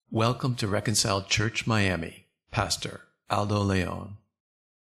Welcome to Reconciled Church Miami, Pastor Aldo Leon.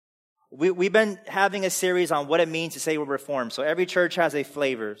 We've been having a series on what it means to say we're Reformed. So every church has a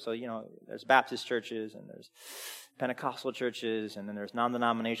flavor. So, there's Baptist churches, and there's Pentecostal churches, and then there's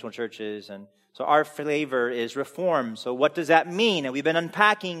non-denominational churches. And so our flavor is Reformed. So what does that mean? And we've been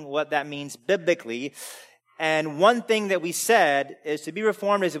unpacking what that means biblically. And one thing that we said is to be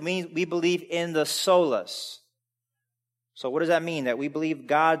Reformed is it means we believe in the Solas. So what does that mean? That we believe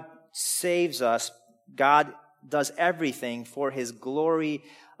God saves us. God does everything for His glory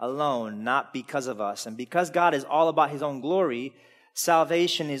alone, not because of us. And because God is all about His own glory,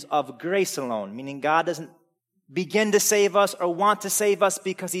 salvation is of grace alone, meaning God doesn't begin to save us or want to save us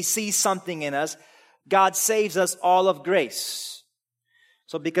because He sees something in us. God saves us all of grace.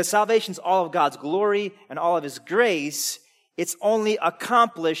 So because salvation is all of God's glory and all of His grace, it's only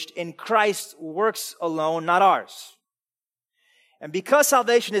accomplished in Christ's works alone, not ours. And because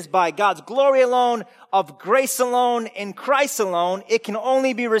salvation is by God's glory alone, of grace alone, in Christ alone, it can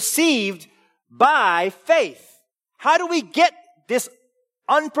only be received by faith. How do we get this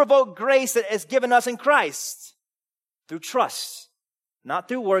unprovoked grace that is given us in Christ? Through trust. Not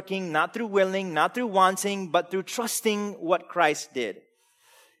through working, not through willing, not through wanting, but through trusting what Christ did.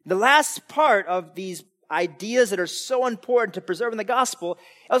 The last part of these ideas that are so important to preserving the gospel,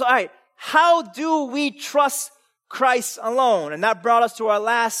 I was, all right, how do we trust Christ alone? And that brought us to our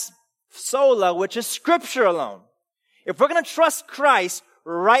last Sola, which is Scripture alone. If we're going to trust Christ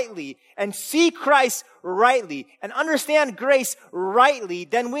rightly and see Christ rightly and understand grace rightly,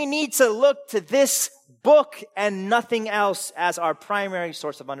 then we need to look to this book and nothing else as our primary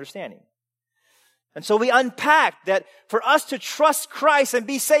source of understanding. And so we unpacked that for us to trust Christ and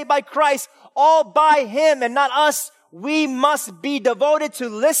be saved by Christ, all by Him and not us, we must be devoted to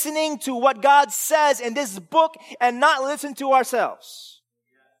listening to what God says in this book and not listen to ourselves.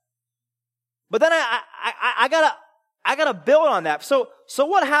 But then I gotta build on that. So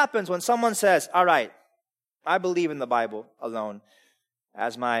what happens when someone says, all right, I believe in the Bible alone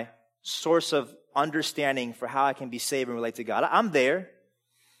as my source of understanding for how I can be saved and relate to God? I'm there.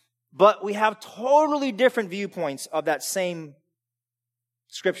 But we have totally different viewpoints of that same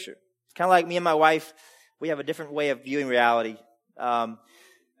Scripture. It's kind of like me and my wife. We have a different way of viewing reality. I'm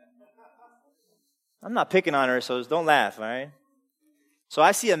not picking on her, so don't laugh, all right? So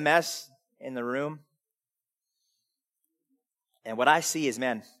I see a mess in the room. And what I see is,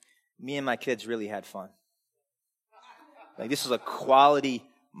 man, me and my kids really had fun. Like, this was a quality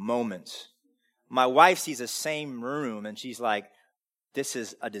moment. My wife sees the same room, and she's like, this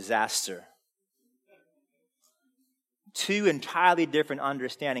is a disaster. Two entirely different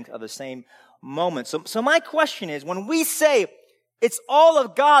understandings of the same moment. So my question is, when we say it's all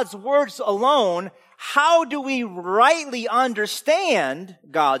of God's words alone, how do we rightly understand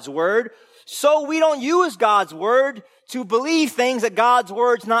God's word so we don't use God's word to believe things that God's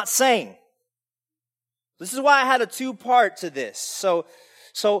word's not saying? This is why I had a two-part to this. So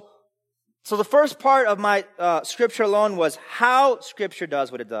the first part of my Scripture alone was how Scripture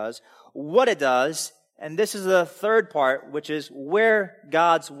does what it does, and this is the third part, which is where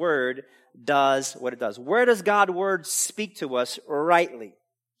God's word does what it does. Where does God's word speak to us rightly?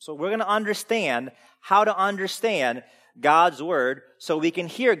 So we're going to understand how to understand God's word so we can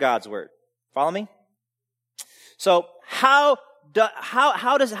hear God's word. Follow me? So how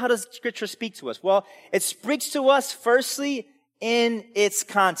does Scripture speak to us? Well, it speaks to us firstly in its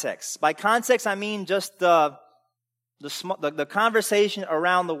context. By context, I mean just the conversation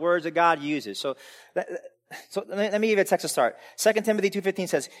around the words that God uses. So let me give you a text to start. 2 Timothy 2:15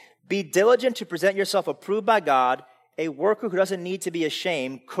 says, "Be diligent to present yourself approved by God, a worker who doesn't need to be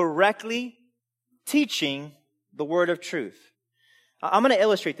ashamed, correctly teaching the word of truth." I'm going to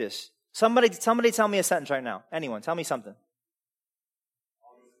illustrate this. Somebody tell me a sentence right now. Anyone, tell me something.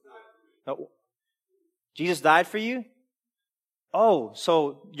 No. Jesus died for you? Oh,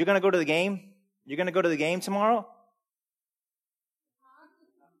 so you're going to go to the game? You're going to go to the game tomorrow?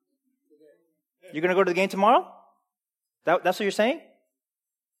 You're going to go to the game tomorrow? That's what you're saying?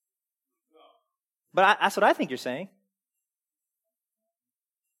 But that's what I think you're saying.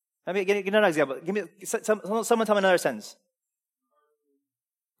 Let me get another example. Give me someone tell me another sentence.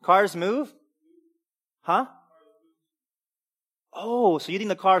 Cars move? Huh? Oh, so you think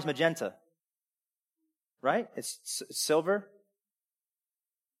the car is magenta? Right? It's silver?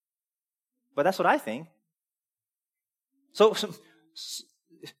 But that's what I think. So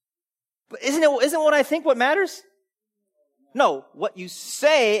but isn't what I think what matters? No, what you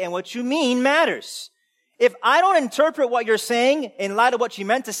say and what you mean matters. If I don't interpret what you're saying in light of what you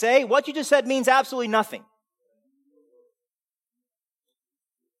meant to say, what you just said means absolutely nothing.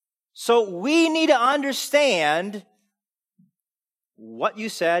 So we need to understand what you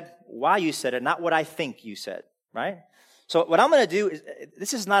said, why you said it, not what I think you said, right? So what I'm going to do is,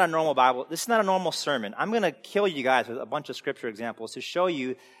 this is not a normal Bible. This is not a normal sermon. I'm going to kill you guys with a bunch of scripture examples to show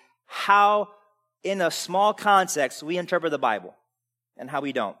you how, in a small context, we interpret the Bible and how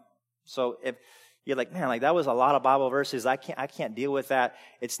we don't. So if you're like, man, like that was a lot of Bible verses, I can't deal with that.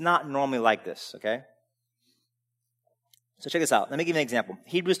 It's not normally like this, okay? So check this out. Let me give you an example.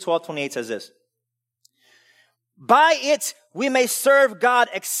 Hebrews 12:28 says this. By it we may serve God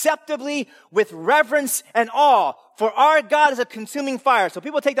acceptably with reverence and awe, for our God is a consuming fire. So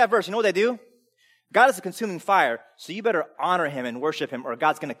people take that verse, you know what they do? God is a consuming fire, so you better honor him and worship him or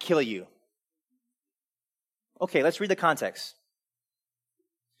God's going to kill you. Okay, let's read the context.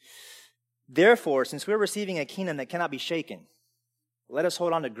 Therefore, since we're receiving a kingdom that cannot be shaken, let us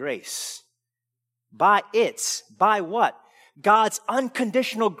hold on to grace. By what? God's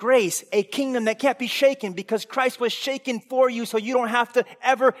unconditional grace, a kingdom that can't be shaken because Christ was shaken for you so you don't have to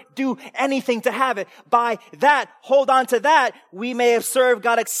ever do anything to have it. By that, hold on to that, we may have served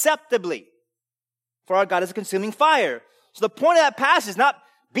God acceptably. For our God is a consuming fire. So the point of that passage is not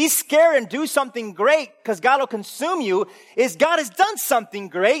be scared and do something great because God will consume you. Is God has done something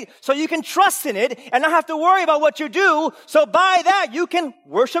great so you can trust in it and not have to worry about what you do. So by that, you can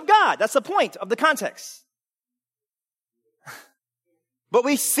worship God. That's the point of the context. But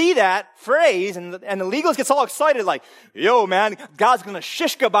we see that phrase and the legalists gets all excited like, yo man, God's going to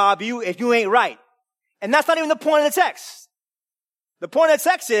shish kebab you if you ain't right. And that's not even the point of the text. The point of the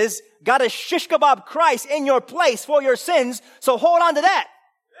text is God has shish kebab Christ in your place for your sins, so hold on to that.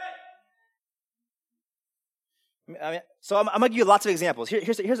 So I'm going to give you lots of examples.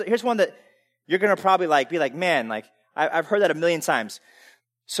 Here's one that you're going to probably be like, man, like I've heard that a million times.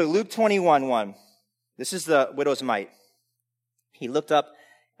 So Luke 21:1. This is the widow's mite. He looked up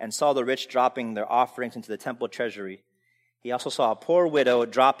and saw the rich dropping their offerings into the temple treasury. He also saw a poor widow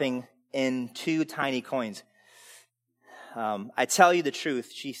dropping in 2 tiny coins. I tell you the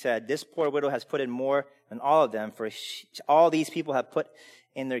truth, she said, this poor widow has put in more than all of them, for all these people have put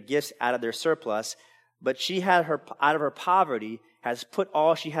in their gifts out of their surplus, but she had out of her poverty has put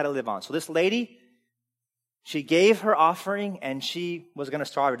all she had to live on. So this lady, she gave her offering and she was going to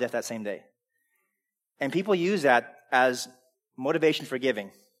starve to death that same day. And people use that as motivation for giving.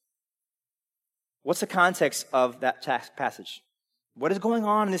 What's the context of that passage? What is going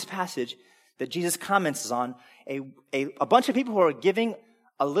on in this passage that Jesus comments on? A bunch of people who are giving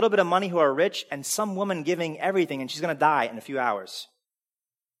a little bit of money who are rich and some woman giving everything and she's going to die in a few hours.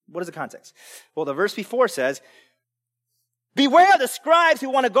 What is the context? Well, the verse before says, beware of the scribes who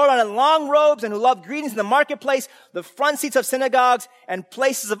want to go around in long robes and who love greetings in the marketplace, the front seats of synagogues and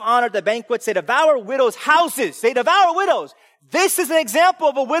places of honor at the banquets. They devour widows' houses. They devour widows. This is an example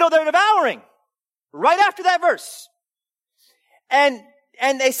of a widow they're devouring. Right after that verse. And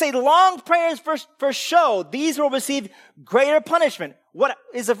they say long prayers for show. These will receive greater punishment. What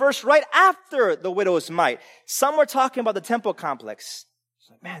is the verse right after the widow's mite? Some were talking about the temple complex. It's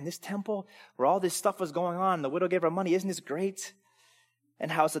like, man, this temple where all this stuff was going on, the widow gave her money. Isn't this great?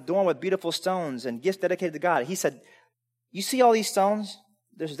 And how it's adorned with beautiful stones and gifts dedicated to God. He said, you see all these stones?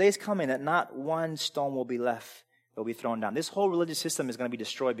 There's days coming that not one stone will be left. They'll be thrown down. This whole religious system is going to be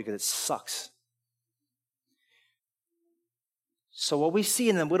destroyed because it sucks. So what we see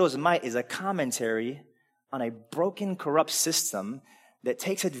in the widow's mite is a commentary on a broken, corrupt system that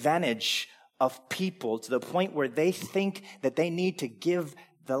takes advantage of people to the point where they think that they need to give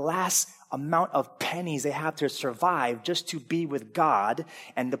the last amount of pennies they have to survive just to be with God.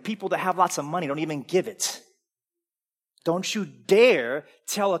 And the people that have lots of money don't even give it. Don't you dare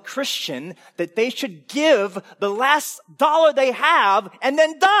tell a Christian that they should give the last dollar they have and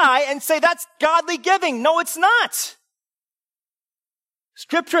then die and say that's godly giving. No, it's not.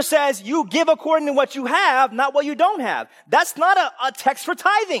 Scripture says you give according to what you have, not what you don't have. That's not a text for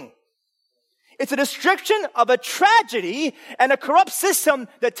tithing. It's a description of a tragedy and a corrupt system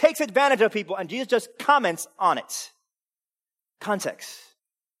that takes advantage of people. And Jesus just comments on it. Context.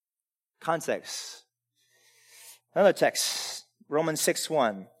 Another text, Romans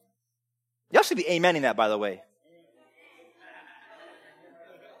 6:1. Y'all should be amening that, by the way.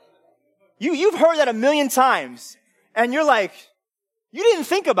 You've heard that a million times, and you're like, you didn't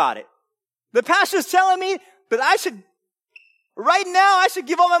think about it. The pastor's telling me that right now I should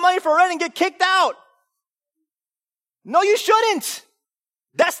give all my money for rent and get kicked out. No, you shouldn't.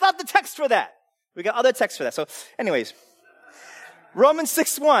 That's not the text for that. We got other texts for that. So anyways, Romans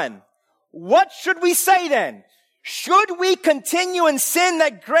 6:1. What should we say then? Should we continue in sin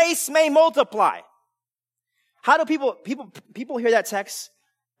that grace may multiply? How do people hear that text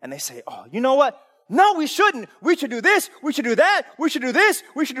And they say, oh, you know what? No, we shouldn't. We should do this. We should do that. We should do this.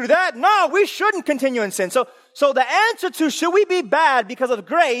 We should do that. No, we shouldn't continue in sin. So the answer to should we be bad because of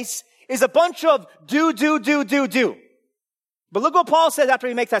grace is a bunch of do. But look what Paul says after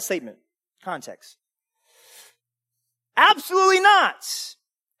he makes that statement. Context. Absolutely not.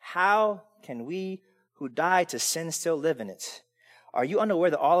 How can we who died to sin still live in it? Are you unaware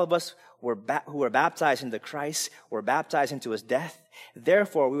that all of us who were baptized into Christ were baptized into his death?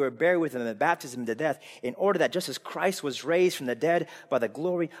 Therefore, we were buried with him in baptism into death, in order that just as Christ was raised from the dead by the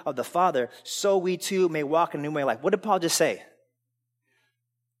glory of the Father, so we too may walk in a new way of life. What did Paul just say?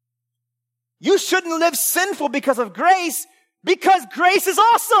 You shouldn't live sinful because of grace, because grace is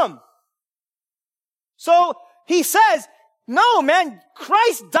awesome. So he says, no, man,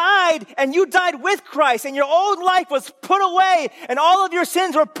 Christ died and you died with Christ and your old life was put away and all of your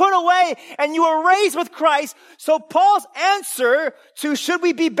sins were put away and you were raised with Christ. So Paul's answer to should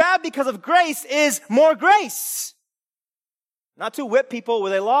we be bad because of grace is more grace. Not to whip people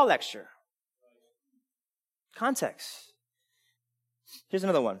with a law lecture. Context. Here's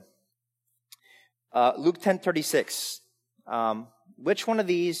another one. Luke 10:36. Which one of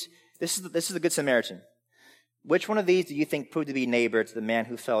these, this is the Good Samaritan. Which one of these do you think proved to be neighbor to the man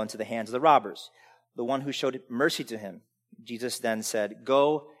who fell into the hands of the robbers? The one who showed mercy to him. Jesus then said,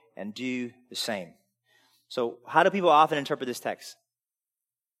 go and do the same. So how do people often interpret this text?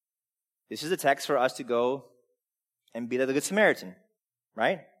 This is a text for us to go and be like the Good Samaritan,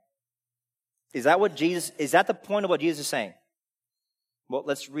 right? Is that the point of what Jesus is saying? Well,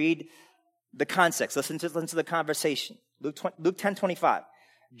 let's read the context. Listen to the conversation. Luke 10:25.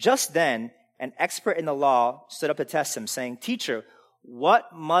 Just then, an expert in the law stood up to test him, saying, Teacher,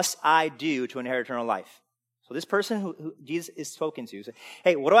 what must I do to inherit eternal life? So this person who Jesus is spoken to said,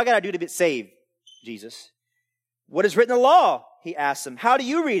 hey, what do I got to do to be saved, Jesus? What is written in the law? He asked him. How do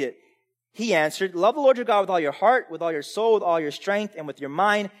you read it? He answered, love the Lord your God with all your heart, with all your soul, with all your strength, and with your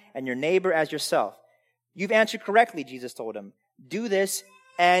mind, and your neighbor as yourself. You've answered correctly, Jesus told him. Do this,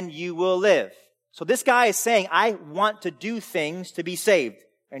 and you will live. So this guy is saying, I want to do things to be saved.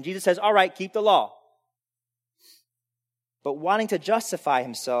 And Jesus says, all right, keep the law. But wanting to justify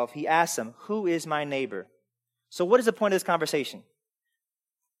himself, he asks him, who is my neighbor? So what is the point of this conversation?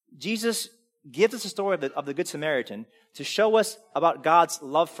 Jesus gives us a story of the Good Samaritan to show us about God's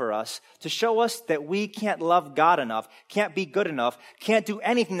love for us, to show us that we can't love God enough, can't be good enough, can't do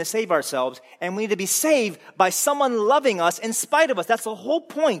anything to save ourselves, and we need to be saved by someone loving us in spite of us. That's the whole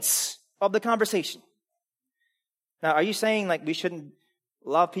point of the conversation. Now, are you saying like we shouldn't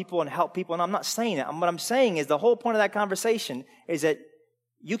love people and help people? And I'm not saying that. What I'm saying is the whole point of that conversation is that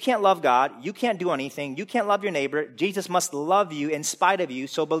you can't love God, you can't do anything, you can't love your neighbor. Jesus must love you in spite of you,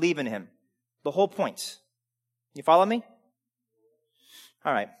 so believe in him. The whole point. You follow me?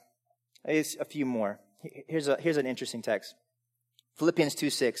 All right. Here's a few more. Here's an interesting text. Philippians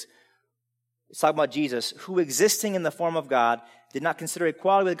 2:6. It's talking about Jesus, who existing in the form of God, did not consider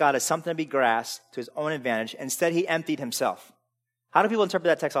equality with God as something to be grasped to his own advantage. Instead, he emptied himself. How do people interpret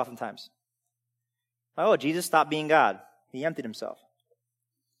that text oftentimes? Oh, Jesus stopped being God. He emptied himself.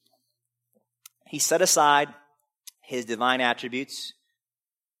 He set aside his divine attributes,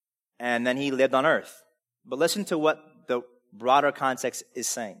 and then he lived on earth. But listen to what the broader context is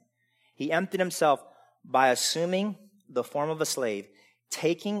saying. He emptied himself by assuming the form of a slave,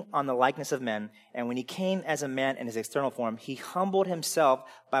 taking on the likeness of men, and when he came as a man in his external form, he humbled himself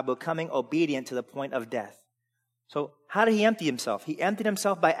by becoming obedient to the point of death. So how did he empty himself? He emptied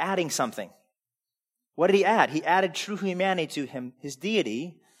himself by adding something. What did he add? He added true humanity to him, his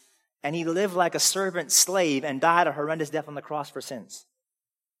deity, and he lived like a servant slave and died a horrendous death on the cross for sins.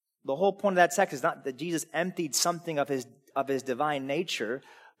 The whole point of that text is not that Jesus emptied something of his divine nature,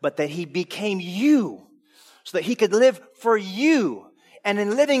 but that he became you so that he could live for you. And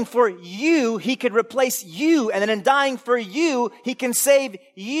in living for you, he could replace you. And then in dying for you, he can save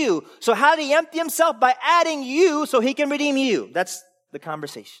you. So how did he empty himself? By adding you so he can redeem you. That's the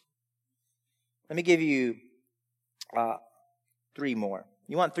conversation. Let me give you 3 more.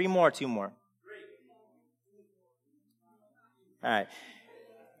 You want 3 more or 2 more? All right.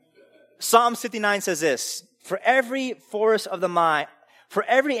 Psalm 59 says this, for every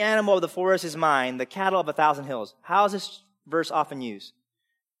animal of the forest is mine, the cattle of 1,000 hills. How is this verse often used?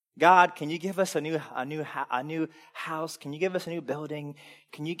 God, can you give us a new house? Can you give us a new building?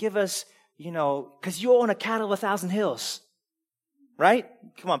 Can you give us, because you own a cattle of 1,000 hills, right?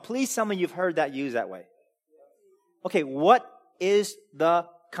 Come on, please tell me you've heard that used that way. Okay, what is the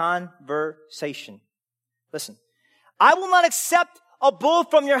conversation? Listen, I will not accept a bull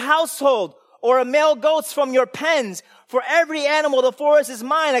from your household or a male goat from your pens, For every animal of the forest is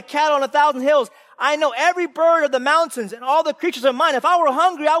mine, a cattle on 1,000 hills. I know every bird of the mountains and all the creatures are mine. If I were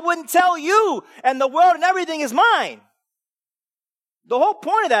hungry, I wouldn't tell you, and the world and everything is mine. The whole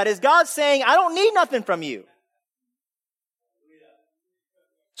point of that is God saying, I don't need nothing from you.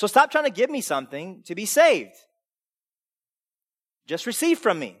 So stop trying to give me something to be saved. Just receive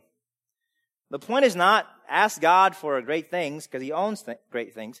from me. The point is not ask God for great things, because he owns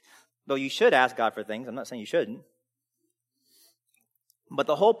great things. Though you should ask God for things. I'm not saying you shouldn't. But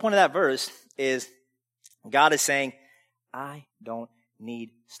the whole point of that verse is God is saying, I don't need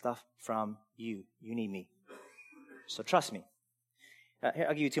stuff from you. You need me. So trust me. Here,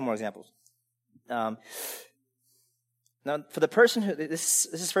 I'll give you two more examples. Now, for the person who, this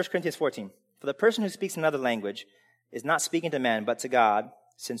is 1 Corinthians 14. For the person who speaks another language is not speaking to man, but to God,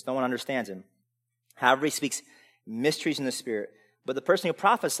 since no one understands him. However, he speaks mysteries in the Spirit. But the person who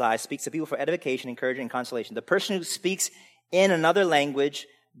prophesies speaks to people for edification, encouragement, and consolation. The person who speaks in another language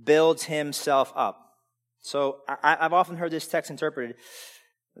builds himself up. So I've often heard this text interpreted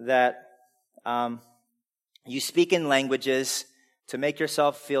that you speak in languages to make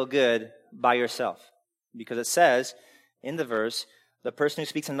yourself feel good by yourself. Because it says in the verse, the person who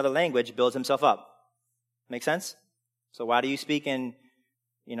speaks another language builds himself up. Make sense? So why do you speak in,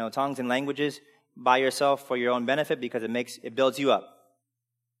 tongues and languages by yourself for your own benefit? Because it builds you up.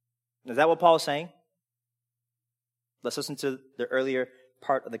 Is that what Paul is saying? Let's listen to the earlier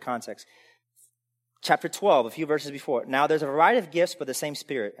part of the context. Chapter 12, a few verses before. Now there's a variety of gifts, but the same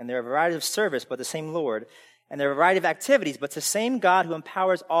Spirit. And there are varieties of service, but the same Lord. And there are a variety of activities, but the same God who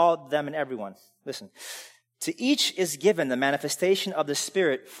empowers all of them and everyone. Listen. To each is given the manifestation of the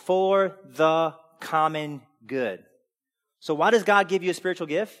Spirit for the common good. So why does God give you a spiritual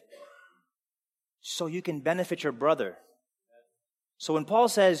gift? So you can benefit your brother. So when Paul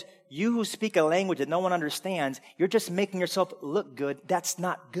says, you who speak a language that no one understands, you're just making yourself look good. That's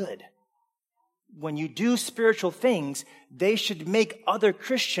not good. When you do spiritual things, they should make other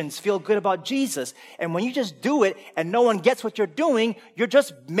Christians feel good about Jesus. And when you just do it and no one gets what you're doing, you're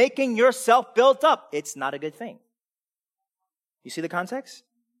just making yourself built up. It's not a good thing. You see the context?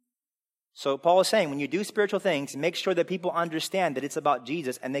 So Paul is saying, when you do spiritual things, make sure that people understand that it's about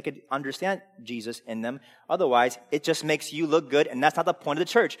Jesus and they could understand Jesus in them. Otherwise, it just makes you look good, and that's not the point of the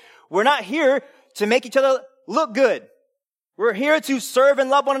church. We're not here to make each other look good. We're here to serve and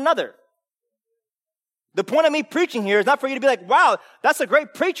love one another. The point of me preaching here is not for you to be like, wow, that's a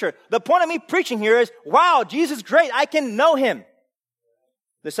great preacher. The point of me preaching here is, wow, Jesus is great. I can know him.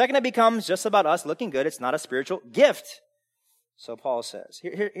 The second it becomes just about us looking good, it's not a spiritual gift. So Paul says,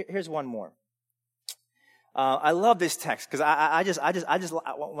 here's one more. I love this text because I just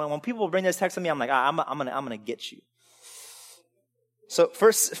when people bring this text to me, I'm like, I'm gonna get you. So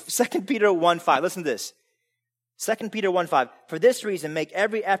 2 Peter 1:5. Listen to this. 2 Peter 1:5. For this reason, make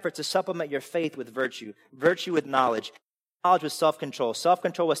every effort to supplement your faith with virtue, virtue with knowledge, knowledge with self-control,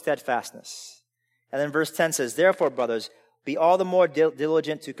 self-control with steadfastness. And then verse 10 says, therefore, brothers, be all the more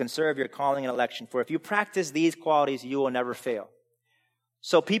diligent to conserve your calling and election. For if you practice these qualities, you will never fail.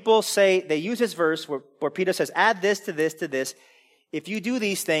 So people say, they use this verse where Peter says, add this to this to this. If you do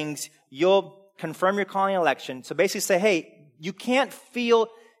these things, you'll confirm your calling and election. So basically say, hey, you can't feel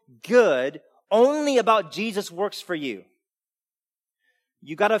good only about Jesus' works for you.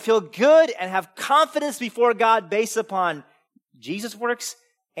 You got to feel good and have confidence before God based upon Jesus' works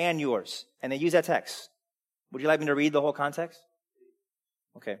and yours. And they use that text. Would you like me to read the whole context?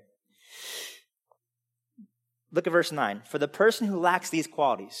 Okay. Look at verse 9. For the person who lacks these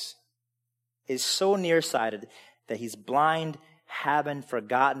qualities is so nearsighted that he's blind, having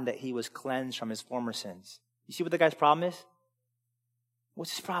forgotten that he was cleansed from his former sins. You see what the guy's problem is?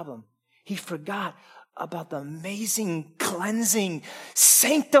 What's his problem? He forgot about the amazing cleansing,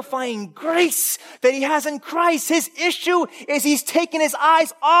 sanctifying grace that he has in Christ. His issue is he's taken his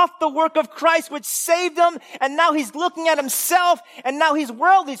eyes off the work of Christ, which saved him, and now he's looking at himself, and now he's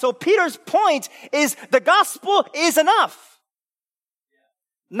worldly. So Peter's point is the gospel is enough.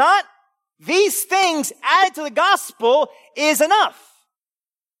 Not these things added to the gospel is enough.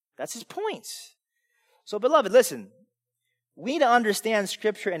 That's his point. So beloved, listen. We need to understand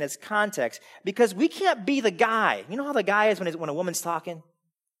Scripture in its context because we can't be the guy. You know how the guy is when a woman's talking?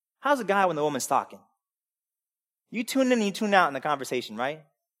 How's the guy when the woman's talking? You tune in and you tune out in the conversation, right?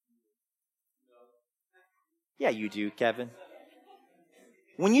 Yeah, you do, Kevin.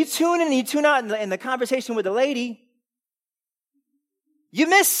 When you tune in and you tune out in the conversation with the lady, you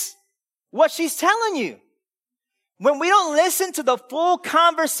miss what she's telling you. When we don't listen to the full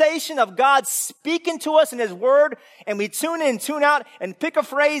conversation of God speaking to us in His Word, and we tune in, tune out, and pick a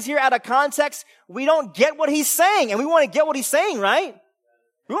phrase here out of context, we don't get what He's saying. And we want to get what He's saying, right?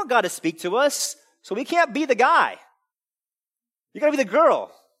 We want God to speak to us, so we can't be the guy. You got to be the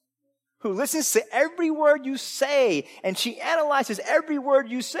girl who listens to every word you say, and she analyzes every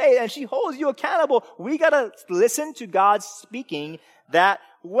word you say, and she holds you accountable. We got to listen to God speaking that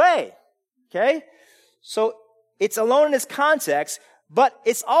way. Okay? So it's alone in its context, but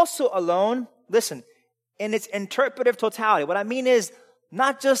it's also alone, listen, in its interpretive totality. What I mean is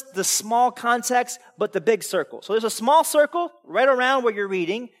not just the small context, but the big circle. So there's a small circle right around where you're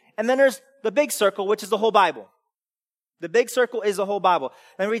reading, and then there's the big circle, which is the whole Bible. The big circle is the whole Bible.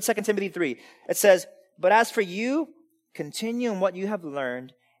 Let me read 2 Timothy 3. It says, "But as for you, continue in what you have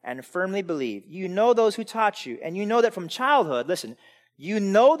learned and firmly believe. You know those who taught you, and you know that from childhood, listen, you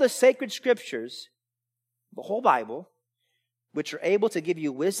know the sacred scriptures, the whole Bible, which are able to give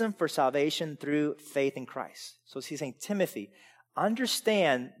you wisdom for salvation through faith in Christ." So he's saying, Timothy,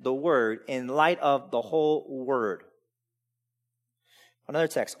 understand the word in light of the whole word. Another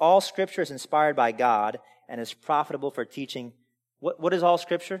text, all scripture is inspired by God and is profitable for teaching. What is all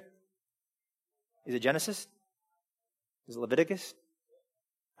scripture? Is it Genesis? Is it Leviticus?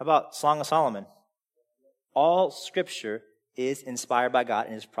 How about Song of Solomon? All scripture is inspired by God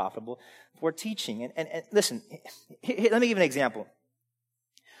and is profitable for teaching. And listen, let me give an example.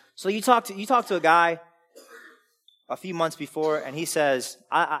 So you talk to a guy a few months before, and he says,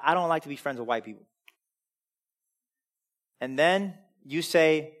 I don't like to be friends with white people. And then you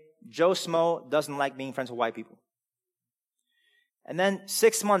say, Joe Smo doesn't like being friends with white people. And then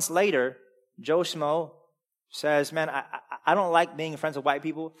 6 months later, Joe Smo says, man, I don't like being friends with white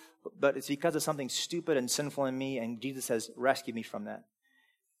people, but it's because of something stupid and sinful in me, and Jesus has rescued me from that.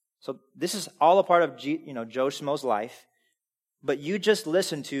 So this is all a part of Joe Schmo's life, but you just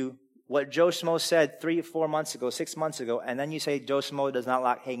listen to what Joe Schmo said 3 or 4 months ago, 6 months ago, and then you say Joe Schmo does not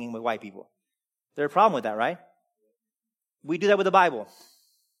like hanging with white people. There's a problem with that, right? We do that with the Bible.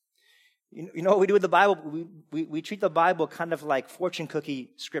 You know what we do with the Bible? We treat the Bible kind of like fortune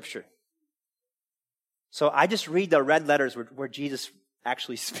cookie scripture. So I just read the red letters where Jesus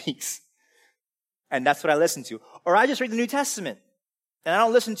actually speaks. And that's what I listen to. Or I just read the New Testament. And I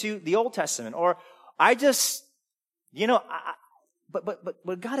don't listen to the Old Testament. Or I just, but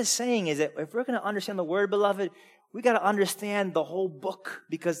what God is saying is that if we're going to understand the Word, beloved, we got to understand the whole book,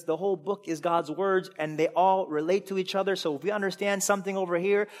 because the whole book is God's words and they all relate to each other. So if we understand something over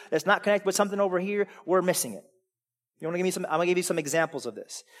here that's not connected with something over here, we're missing it. You want to give me I'm going to give you some examples of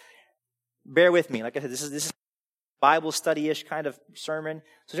this. Bear with me. Like I said, this is Bible study-ish kind of sermon.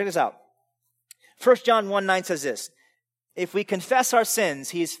 So check this out. 1 John 1:9 says this, "If we confess our sins,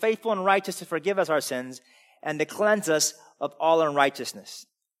 He is faithful and righteous to forgive us our sins and to cleanse us of all unrighteousness."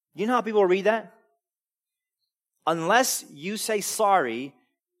 You know how people read that? Unless you say sorry,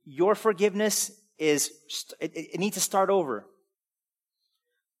 your forgiveness it needs to start over.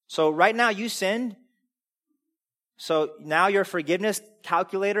 So right now you sinned. So now your forgiveness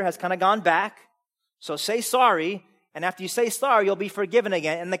calculator has kind of gone back. So say sorry, and after you say sorry, you'll be forgiven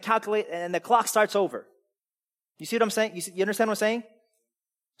again, and the clock starts over. You see what I'm saying? You understand what I'm saying?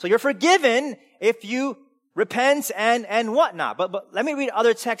 So you're forgiven if you repent and whatnot. But let me read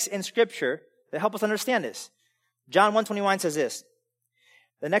other texts in Scripture that help us understand this. John 1:21 says this,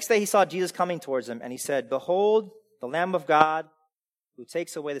 "The next day he saw Jesus coming towards him, and he said, 'Behold, the Lamb of God who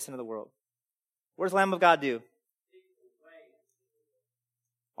takes away the sin of the world.'" What does the Lamb of God do?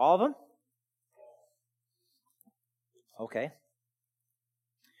 All of them? Okay.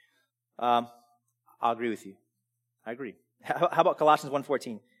 I'll agree with you. I agree. How about Colossians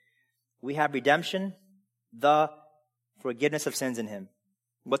 1:14? "We have redemption, the forgiveness of sins in Him."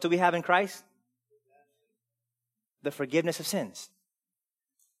 What do we have in Christ? The forgiveness of sins.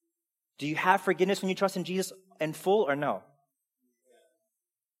 Do you have forgiveness when you trust in Jesus in full or no?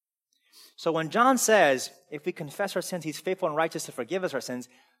 So when John says, if we confess our sins, He's faithful and righteous to forgive us our sins,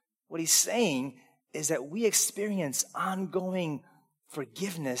 what he's saying is that we experience ongoing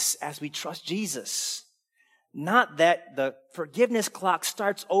forgiveness as we trust Jesus. Not that the forgiveness clock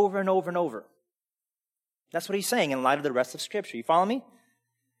starts over and over and over. That's what he's saying in light of the rest of Scripture. You follow me? All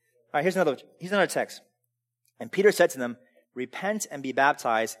right, here's another text. "And Peter said to them, 'Repent and be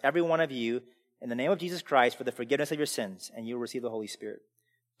baptized, every one of you, in the name of Jesus Christ for the forgiveness of your sins, and you will receive the Holy Spirit.'"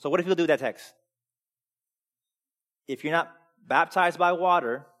 So what do people do with that text? If you're not baptized by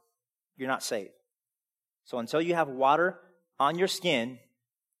water, you're not saved. So until you have water on your skin,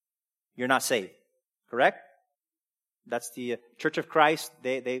 you're not saved. Correct? That's the Church of Christ.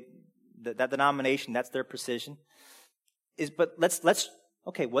 They that denomination, that's their precision. But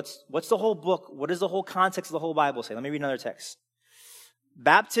okay, what's the whole book? What does the whole context of the whole Bible say? Let me read another text.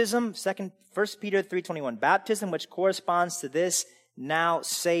 Baptism, 1 Peter 3:21. Baptism, which corresponds to this, now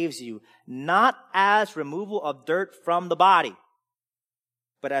saves you, not as removal of dirt from the body,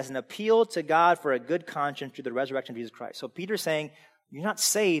 but as an appeal to God for a good conscience through the resurrection of Jesus Christ. So Peter's saying, you're not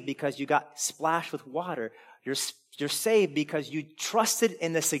saved because you got splashed with water. You're saved because you trusted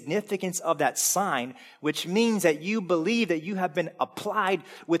in the significance of that sign, which means that you believe that you have been applied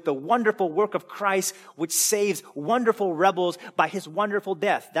with the wonderful work of Christ, which saves wonderful rebels by his wonderful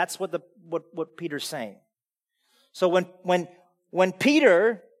death. That's what Peter's saying. So when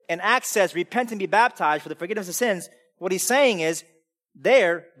Peter in Acts says, repent and be baptized for the forgiveness of sins, what he's saying is,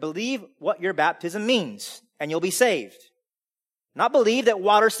 believe what your baptism means, and you'll be saved. Not believe that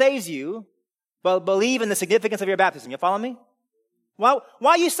water saves you, but believe in the significance of your baptism. You follow me? Well,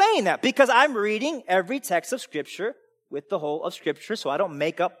 why are you saying that? Because I'm reading every text of Scripture with the whole of Scripture, so I don't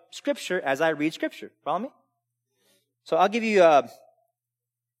make up Scripture as I read Scripture. Follow me? So I'll give you a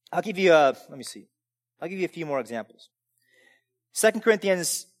few more examples. 2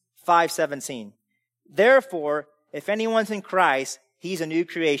 Corinthians 5:17. Therefore, if anyone's in Christ, he's a new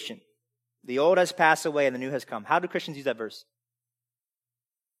creation. The old has passed away and the new has come. How do Christians use that verse?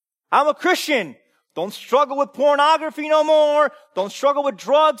 I'm a Christian. Don't struggle with pornography no more. Don't struggle with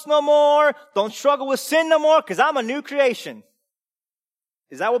drugs no more. Don't struggle with sin no more because I'm a new creation.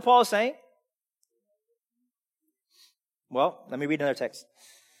 Is that what Paul is saying? Well, let me read another text.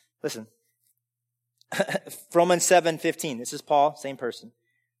 Listen. Romans 7:15. This is Paul, same person.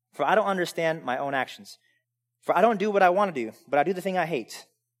 For I don't understand my own actions. For I don't do what I want to do, but I do the thing I hate.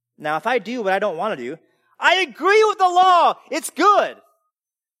 Now, if I do what I don't want to do, I agree with the law. It's good.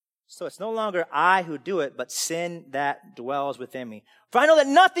 So it's no longer I who do it, but sin that dwells within me. For I know that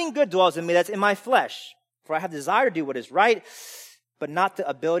nothing good dwells in me that's in my flesh. For I have desire to do what is right, but not the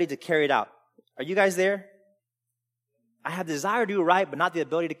ability to carry it out. Are you guys there? I have desire to do right, but not the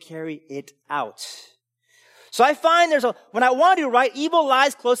ability to carry it out. So I find when I want to do right, evil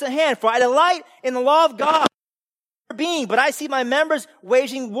lies close at hand. For I delight in the law of God, being, but I see my members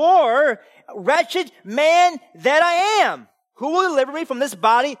waging war. Wretched man that I am. Who will deliver me from this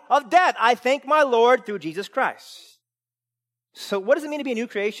body of death? I thank my Lord through Jesus Christ. So what does it mean to be a new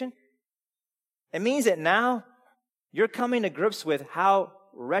creation? It means that now you're coming to grips with how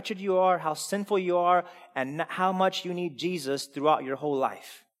wretched you are, how sinful you are, and how much you need Jesus throughout your whole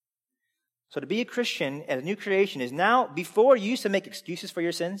life. So to be a Christian and a new creation is now, before you used to make excuses for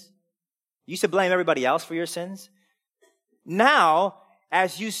your sins. You used to blame everybody else for your sins. Now,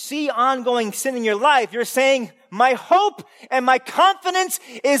 as you see ongoing sin in your life, you're saying, my hope and my confidence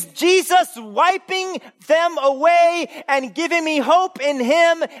is Jesus wiping them away and giving me hope in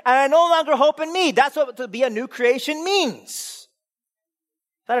Him, and I no longer hope in me. That's what to be a new creation means.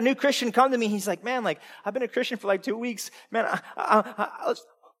 That a new Christian come to me, he's like, man, I've been a Christian for 2 weeks. Man,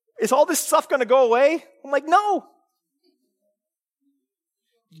 is all this stuff going to go away? I'm like, no.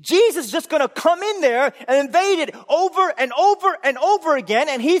 Jesus is just going to come in there and invade it over and over and over again,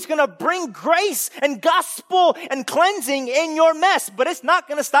 and He's going to bring grace and gospel and cleansing in your mess, but it's not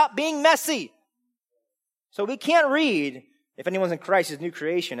going to stop being messy. So we can't read, if anyone's in Christ, His new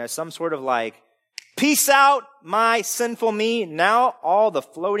creation, as some sort of peace out, my sinful me, now all the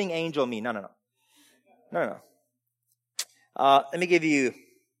floating angel me. No. Let me give you,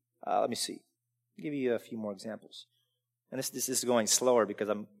 give you a few more examples. And this is going slower because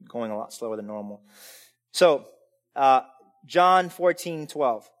I'm going a lot slower than normal. So, John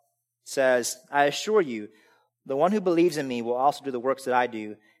 14:12 says, I assure you, the one who believes in me will also do the works that I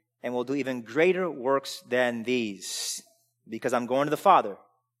do, and will do even greater works than these, because I'm going to the Father.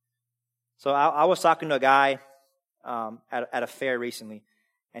 So I was talking to a guy at a fair recently,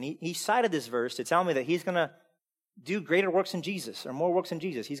 and he cited this verse to tell me that he's going to do greater works than Jesus, or more works than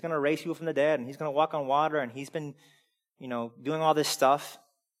Jesus. He's going to raise people from the dead, and he's going to walk on water, and he's been doing all this stuff.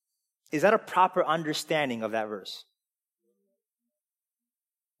 Is that a proper understanding of that verse?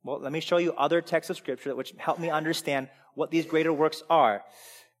 Well, let me show you other texts of Scripture which help me understand what these greater works are.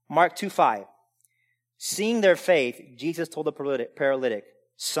 Mark 2:5. Seeing their faith, Jesus told the paralytic,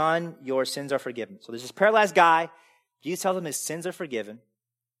 son, your sins are forgiven. So there's this paralyzed guy. Jesus tells him his sins are forgiven.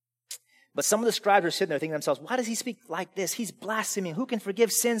 But some of the scribes are sitting there thinking to themselves, why does he speak like this? He's blaspheming. Who can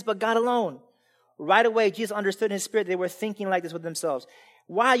forgive sins but God alone? Right away, Jesus understood in His Spirit they were thinking like this with themselves.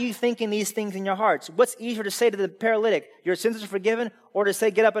 Why are you thinking these things in your hearts? What's easier to say to the paralytic, your sins are forgiven, or to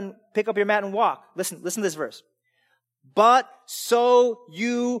say, get up and pick up your mat and walk? Listen to this verse. But so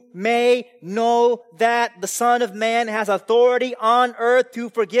you may know that the Son of Man has authority on earth to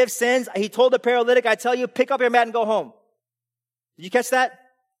forgive sins. He told the paralytic, I tell you, pick up your mat and go home. Did you catch that?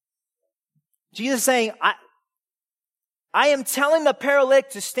 Jesus is saying, I am telling the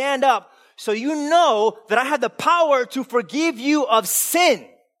paralytic to stand up so you know that I have the power to forgive you of sin.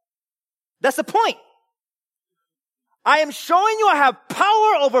 That's the point. I am showing you I have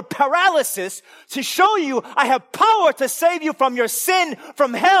power over paralysis to show you I have power to save you from your sin,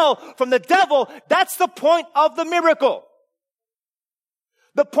 from hell, from the devil. That's the point of the miracle.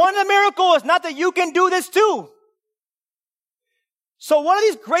 The point of the miracle is not that you can do this too. So what are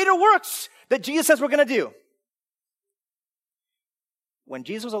these greater works that Jesus says we're going to do? When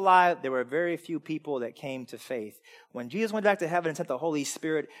Jesus was alive, there were very few people that came to faith. When Jesus went back to heaven and sent the Holy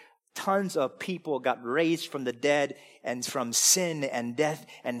Spirit, tons of people got raised from the dead and from sin and death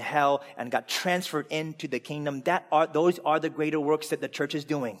and hell and got transferred into the kingdom. Those are the greater works that the church is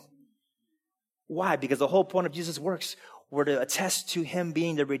doing. Why? Because the whole point of Jesus' works were to attest to him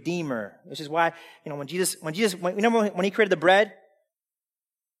being the Redeemer. Which is why, when he created the bread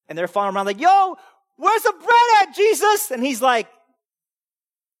and they're following around like, yo, where's the bread at, Jesus? And he's like,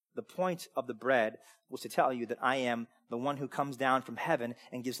 the point of the bread was to tell you that I am the one who comes down from heaven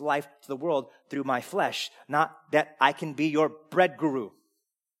and gives life to the world through my flesh, not that I can be your bread guru.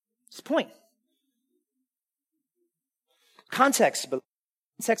 That's the point. Context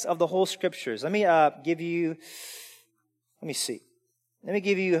of the whole scriptures. Let me give you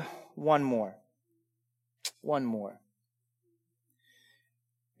one more.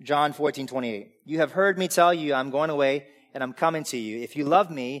 John 14:28. You have heard me tell you I'm going away and I'm coming to you. If you love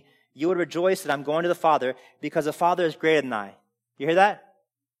me, you would rejoice that I'm going to the Father because the Father is greater than I. You hear that?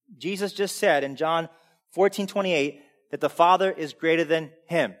 Jesus just said in John 14:28 that the Father is greater than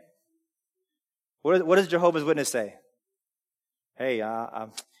him. What does Jehovah's Witness say? Hey,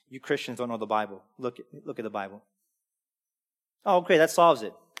 you Christians don't know the Bible. Look at the Bible. Oh, okay, that solves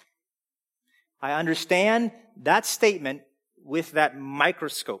it. I understand that statement with that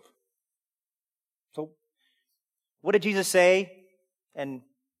microscope. So, what did Jesus say in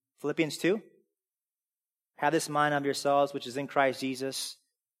Philippians 2? Have this mind of yourselves, which is in Christ Jesus,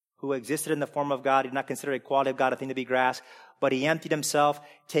 who existed in the form of God. He did not consider equality of God a thing to be grasped, but he emptied himself,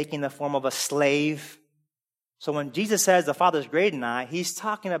 taking the form of a slave. So when Jesus says the Father is greater than I, he's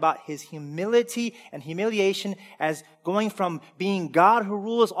talking about his humility and humiliation as going from being God who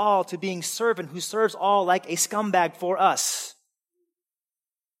rules all to being servant who serves all like a scumbag for us.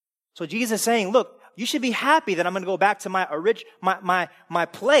 So Jesus is saying, look, you should be happy that I'm going to go back to my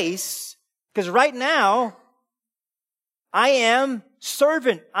place, because right now, I am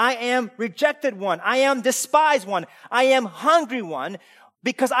servant. I am rejected one. I am despised one. I am hungry one,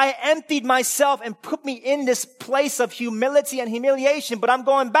 because I emptied myself and put me in this place of humility and humiliation, but I'm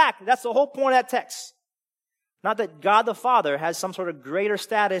going back. That's the whole point of that text. Not that God the Father has some sort of greater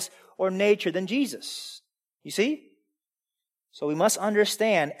status or nature than Jesus. You see? So we must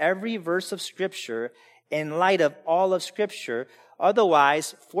understand every verse of Scripture in light of all of Scripture.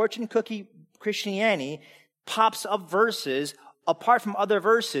 Otherwise, fortune cookie Christianity pops up verses apart from other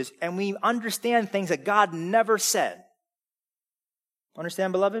verses, and we understand things that God never said.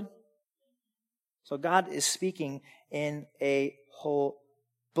 Understand, beloved? So God is speaking in a whole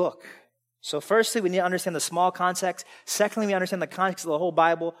book. So firstly, we need to understand the small context. Secondly, we understand the context of the whole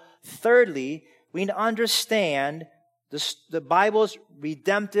Bible. Thirdly, we need to understand the Bible's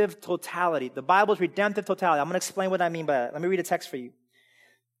redemptive totality. The Bible's redemptive totality. I'm going to explain what I mean by that. Let me read a text for you.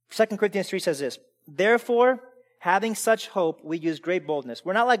 2 Corinthians 3 says this: Therefore, having such hope, we use great boldness.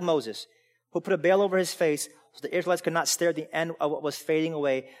 We're not like Moses, who put a veil over his face so the Israelites could not stare at the end of what was fading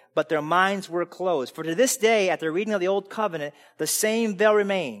away, but their minds were closed. For to this day, at the reading of the Old Covenant, the same veil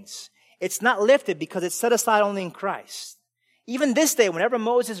remains. It's not lifted because it's set aside only in Christ. Even this day, whenever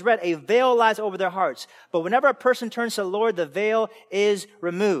Moses read, a veil lies over their hearts. But whenever a person turns to the Lord, the veil is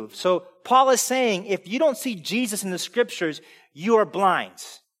removed. So Paul is saying, if you don't see Jesus in the Scriptures, you are blind.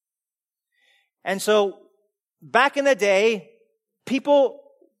 And so back in the day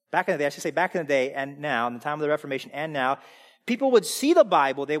and now, in the time of the Reformation and now, people would see the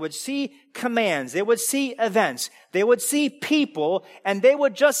Bible, they would see commands, they would see events, they would see people, and they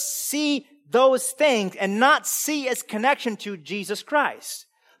would just see those things and not see its connection to Jesus Christ.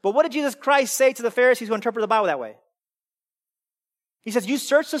 But what did Jesus Christ say to the Pharisees who interpret the Bible that way? He says, you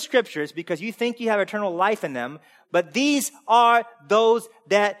search the Scriptures because you think you have eternal life in them, but these are those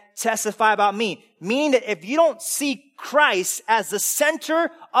that testify about me. Meaning that if you don't see Christ as the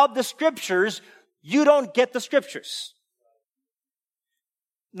center of the Scriptures, you don't get the Scriptures.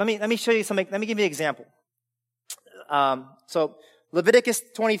 Let me show you something. Let me give you an example. So Leviticus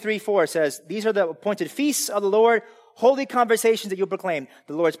 23:4 says, these are the appointed feasts of the Lord, holy conversations that you proclaim.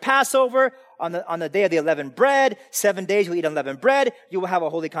 The Lord's Passover on the day of the unleavened bread. 7 days you'll eat unleavened bread. You will have a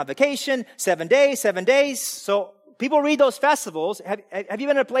holy convocation. 7 days. So people read those festivals. Have you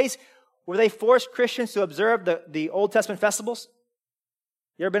been in a place where they force Christians to observe the Old Testament festivals?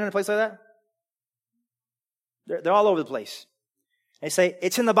 You ever been in a place like that? They're all over the place. They say,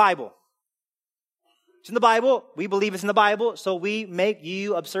 it's in the Bible. It's in the Bible. We believe it's in the Bible, so we make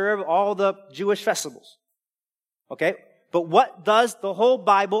you observe all the Jewish festivals. Okay? But what does the whole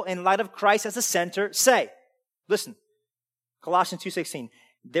Bible, in light of Christ as the center, say? Listen. Colossians 2:16.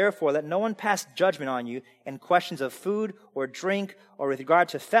 Therefore, let no one pass judgment on you in questions of food or drink or with regard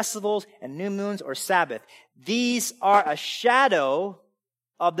to festivals and new moons or Sabbath. These are a shadow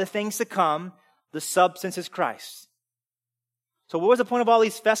of the things to come. The substance is Christ. So what was the point of all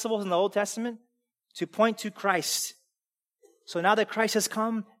these festivals in the Old Testament? To point to Christ. So now that Christ has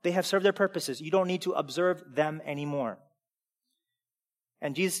come, they have served their purposes. You don't need to observe them anymore.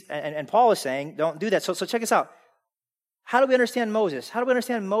 And Jesus and Paul is saying, don't do that. So check this out. How do we understand Moses? How do we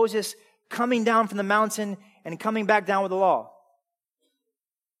understand Moses coming down from the mountain and coming back down with the law?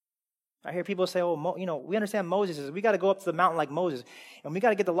 I hear people say, we understand Moses is we got to go up to the mountain like Moses, and we got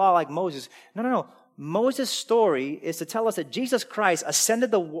to get the law like Moses. No. Moses' story is to tell us that Jesus Christ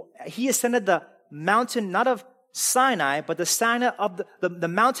ascended the mountain, not of Sinai, but the Sinai of the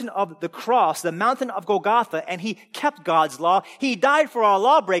mountain of the cross, the mountain of Golgotha, and he kept God's law. He died for our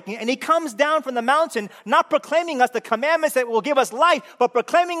law breaking, and he comes down from the mountain, not proclaiming us the commandments that will give us life, but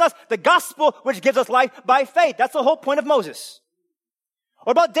proclaiming us the gospel which gives us life by faith. That's the whole point of Moses.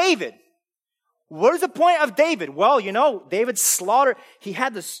 What about David? What is the point of David? Well, David slaughtered, he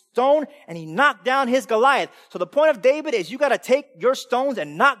had the stone and he knocked down his Goliath. So the point of David is you got to take your stones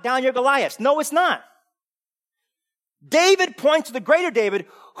and knock down your Goliaths. No, it's not. David points to the greater David,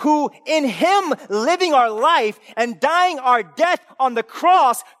 who in him living our life and dying our death on the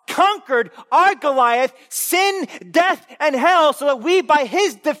cross conquered our Goliath, sin, death, and hell, so that we by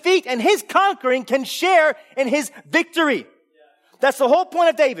his defeat and his conquering can share in his victory. That's the whole point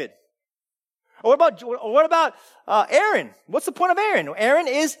of David. Or what about Aaron? What's the point of Aaron? Aaron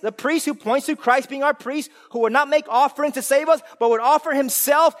is the priest who points to Christ being our priest, who would not make offerings to save us, but would offer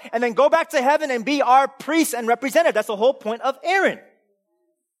himself and then go back to heaven and be our priest and representative. That's the whole point of Aaron.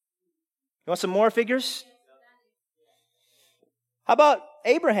 You want some more figures? How about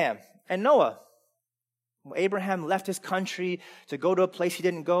Abraham and Noah? Abraham left his country to go to a place he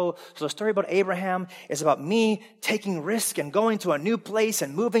didn't go. So the story about Abraham is about me taking risk and going to a new place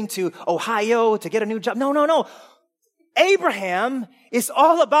and moving to Ohio to get a new job. No. Abraham is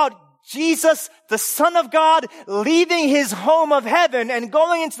all about Jesus, the Son of God, leaving his home of heaven and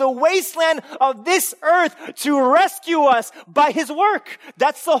going into the wasteland of this earth to rescue us by his work.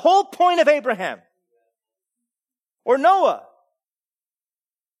 That's the whole point of Abraham. Or Noah.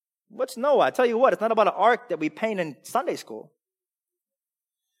 What's Noah? I tell you what, it's not about an ark that we paint in Sunday school.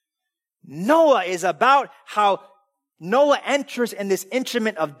 Noah is about how Noah enters in this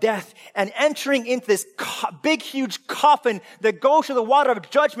instrument of death, and entering into this big, huge coffin that goes to the water of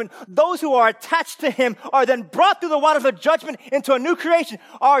judgment. Those who are attached to him are then brought through the waters of judgment into a new creation.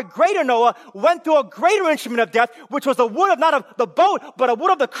 Our greater Noah went through a greater instrument of death, which was the wood of not of the boat, but a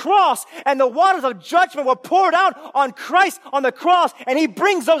wood of the cross, and the waters of judgment were poured out on Christ on the cross, and he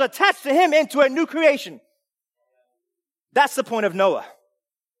brings those attached to him into a new creation. That's the point of Noah.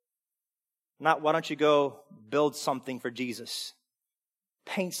 Not, why don't you go build something for Jesus?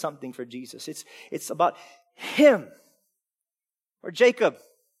 Paint something for Jesus. It's about him. Or Jacob.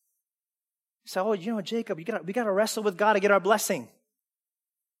 So, Jacob, we got to wrestle with God to get our blessing.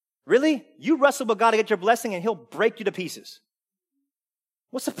 Really? You wrestle with God to get your blessing and he'll break you to pieces.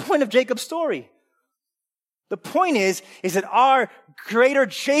 What's the point of Jacob's story? The point is that our greater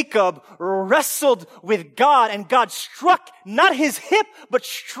Jacob wrestled with God, and God struck not his hip, but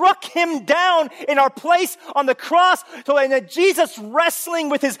struck him down in our place on the cross. So in Jesus wrestling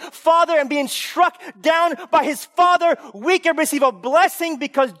with his Father and being struck down by his Father, we can receive a blessing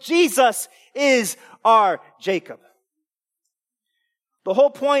because Jesus is our Jacob. The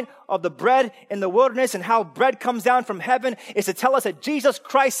whole point of the bread in the wilderness and how bread comes down from heaven is to tell us that Jesus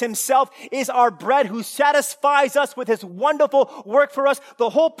Christ himself is our bread who satisfies us with his wonderful work for us.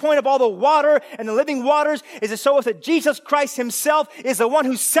 The whole point of all the water and the living waters is to show us that Jesus Christ himself is the one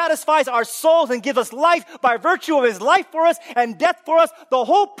who satisfies our souls and gives us life by virtue of his life for us and death for us. The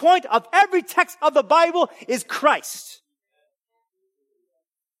whole point of every text of the Bible is Christ.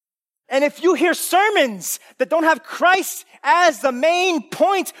 And if you hear sermons that don't have Christ as the main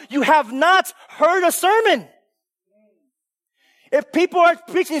point, you have not heard a sermon. If people are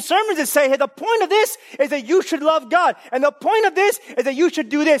preaching sermons that say, hey, the point of this is that you should love God, and the point of this is that you should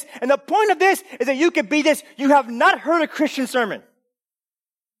do this, and the point of this is that you could be this, you have not heard a Christian sermon.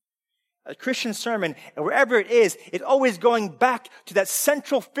 A Christian sermon, and wherever it is, it's always going back to that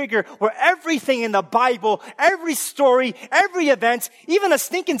central figure where everything in the Bible, every story, every event, even a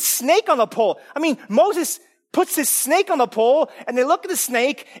stinking snake on the pole. I mean, Moses puts this snake on the pole, and they look at the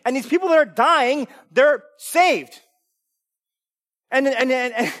snake, and these people that are dying, they're saved.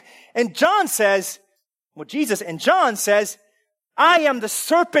 And John says, well, Jesus and John says, I am the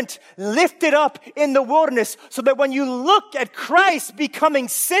serpent lifted up in the wilderness, so that when you look at Christ becoming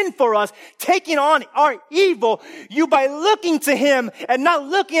sin for us, taking on our evil, you by looking to him and not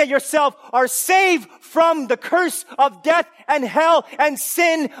looking at yourself are saved from the curse of death and hell and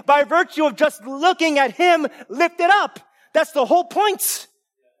sin by virtue of just looking at him lifted up. That's the whole point.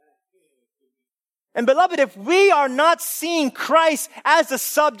 And beloved, if we are not seeing Christ as the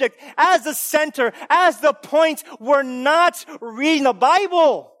subject, as the center, as the point, we're not reading the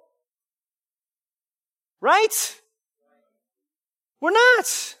Bible. Right? We're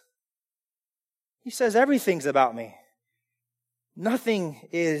not. He says everything's about me. Nothing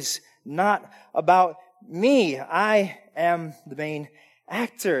is not about me. I am the main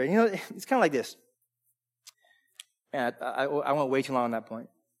actor. You know, it's kind of like this. Man, I went way too long on that point.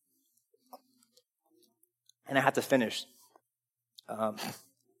 And I have to finish.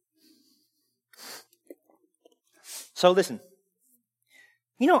 So listen.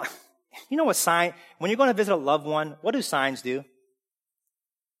 You know what sign, when you're going to visit a loved one, what do signs do?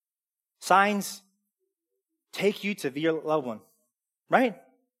 Signs take you to your loved one. Right?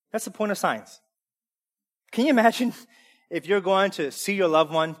 That's the point of signs. Can you imagine if you're going to see your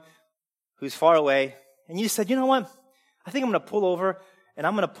loved one who's far away, and you said, you know what? I think I'm going to pull over and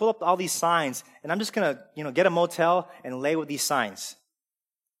I'm going to pull up all these signs, and I'm just going to, get a motel and lay with these signs.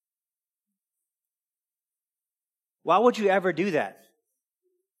 Why would you ever do that?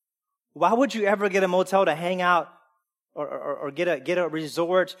 Why would you ever get a motel to hang out or get a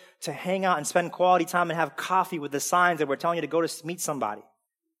resort to hang out and spend quality time and have coffee with the signs that we're telling you to go to meet somebody?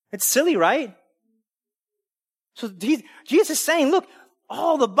 It's silly, right? So Jesus is saying, look,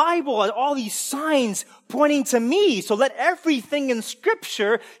 all the Bible, all these signs pointing to me. So let everything in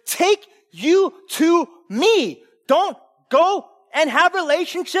Scripture take you to me. Don't go and have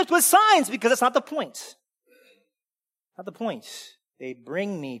relationships with signs, because that's not the point. Not the point. They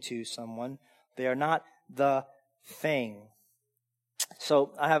bring me to someone. They are not the thing.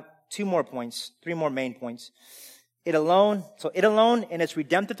 So I have three more main points. It alone in its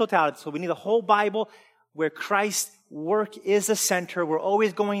redemptive totality. So we need the whole Bible where Christ's work is the center. We're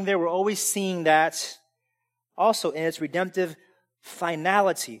always going there. We're always seeing that. Also in its redemptive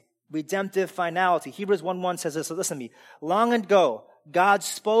finality. Redemptive finality. Hebrews 1:1 says this. So listen to me. Long ago, God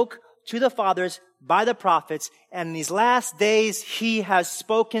spoke to the fathers by the prophets, and in these last days, He has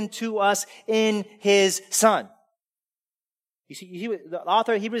spoken to us in His Son. You see, the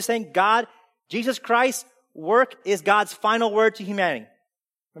author of Hebrews is saying God, Jesus Christ's work is God's final word to humanity.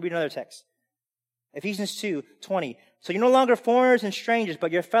 Let me read another text. Ephesians 2:20. So you're no longer foreigners and strangers,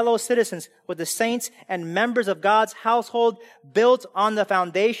 but you're fellow citizens with the saints and members of God's household, built on the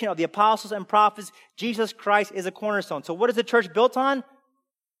foundation of the apostles and prophets. Jesus Christ is a cornerstone. So what is the church built on?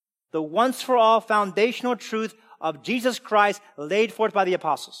 The once-for-all foundational truth of Jesus Christ laid forth by the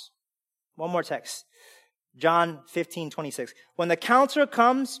apostles. One more text. John 15:26. When the Counselor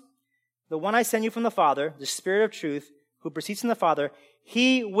comes, the one I send you from the Father, the Spirit of truth, who proceeds from the Father,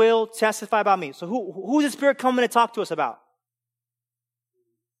 He will testify about me. So who's the Spirit coming to talk to us about?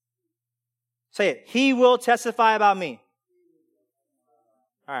 Say it. He will testify about me.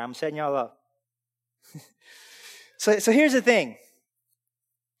 All right, I'm setting y'all up. So here's the thing.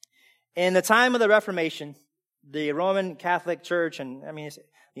 In the time of the Reformation, the Roman Catholic Church and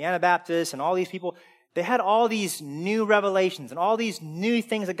the Anabaptists and all these people, they had all these new revelations and all these new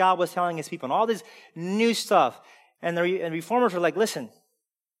things that God was telling His people and all this new stuff. And the Reformers were like, listen,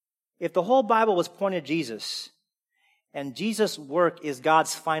 if the whole Bible was pointed to Jesus and Jesus' work is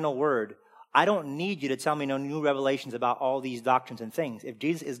God's final word, I don't need you to tell me no new revelations about all these doctrines and things. If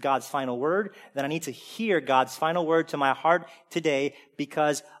Jesus is God's final word, then I need to hear God's final word to my heart today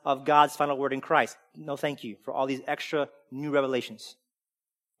because of God's final word in Christ. No, thank you for all these extra new revelations.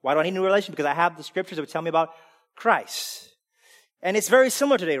 Why do I need new revelations? Because I have the scriptures that would tell me about Christ. And it's very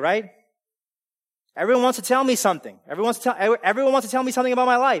similar today, right? Everyone wants to tell me something. Everyone wants to tell me something about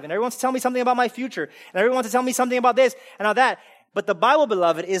my life. And everyone wants to tell me something about my future. And everyone wants to tell me something about this and about that. But the Bible,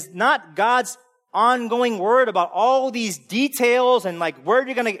 beloved, is not God's ongoing word about all these details and like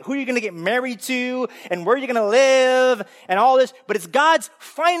who you're gonna get married to and where you're gonna live and all this, but it's God's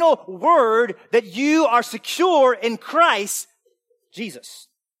final word that you are secure in Christ Jesus.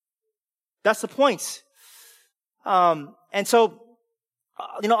 That's the point. And so,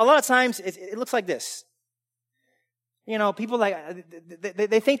 a lot of times it looks like this. People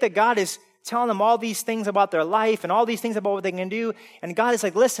they think that God is telling them all these things about their life and all these things about what they can do. And God is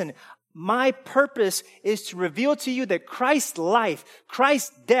like, listen, my purpose is to reveal to you that Christ's life,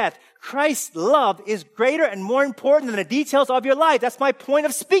 Christ's death, Christ's love is greater and more important than the details of your life. That's my point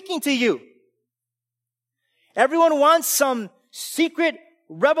of speaking to you. Everyone wants some secret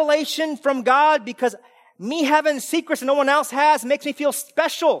revelation from God because me having secrets that no one else has makes me feel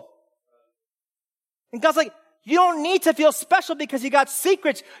special. And God's like, you don't need to feel special because you got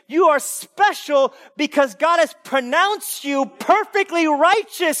secrets. You are special because God has pronounced you perfectly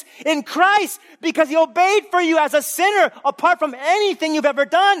righteous in Christ because He obeyed for you as a sinner apart from anything you've ever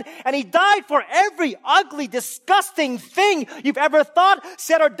done. And He died for every ugly, disgusting thing you've ever thought,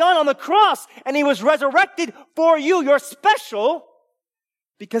 said, or done on the cross. And He was resurrected for you. You're special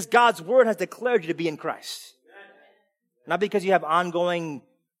because God's word has declared you to be in Christ. Not because you have ongoing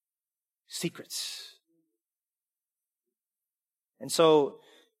secrets. And so,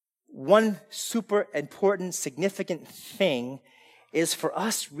 one super important, significant thing is for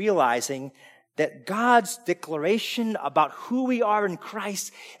us realizing that God's declaration about who we are in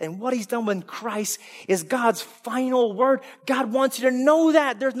Christ and what He's done in Christ is God's final word. God wants you to know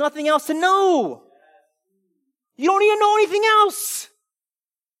that. There's nothing else to know. You don't need to know anything else.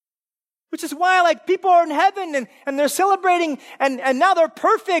 Which is why, people are in heaven and they're celebrating and now they're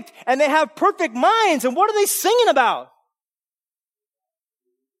perfect and they have perfect minds. And what are they singing about?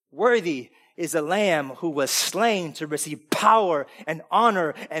 Worthy is the Lamb who was slain to receive power and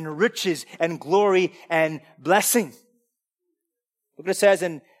honor and riches and glory and blessing. Look what it says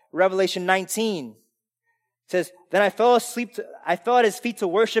in Revelation 19. It says, then I fell at His feet to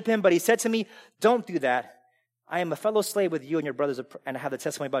worship Him, but He said to me, don't do that. I am a fellow slave with you and your brothers, and I have the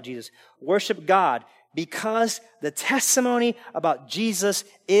testimony about Jesus. Worship God, because the testimony about Jesus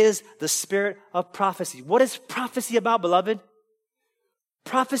is the spirit of prophecy. What is prophecy about, beloved?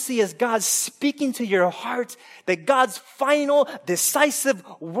 Prophecy is God speaking to your heart that God's final, decisive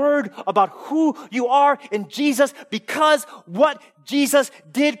word about who you are in Jesus, because what Jesus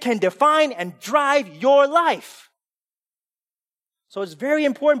did can define and drive your life. So it's very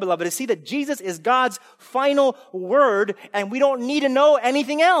important, beloved, to see that Jesus is God's final word and we don't need to know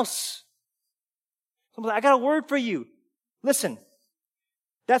anything else. Someone's like, I got a word for you. Listen,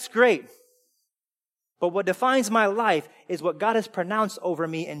 that's great. But what defines my life is what God has pronounced over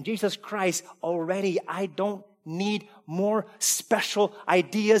me in Jesus Christ already. I don't need more special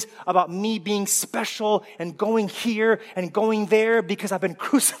ideas about me being special and going here and going there because I've been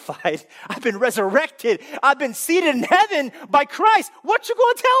crucified. I've been resurrected. I've been seated in heaven by Christ. What you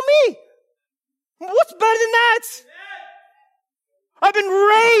gonna tell me? What's better than that? I've been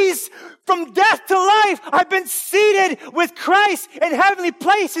raised from death to life. I've been seated with Christ in heavenly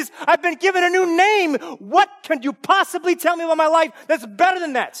places. I've been given a new name. What can you possibly tell me about my life that's better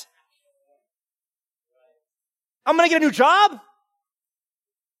than that? I'm going to get a new job?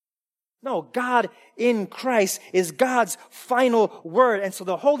 No, God in Christ is God's final word. And so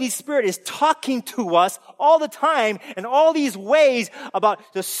the Holy Spirit is talking to us all the time in all these ways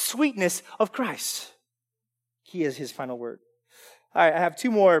about the sweetness of Christ. He is His final word. All right, I have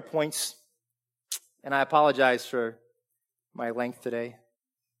two more points, and I apologize for my length today.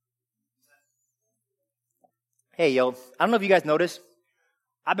 Hey, I don't know if you guys noticed,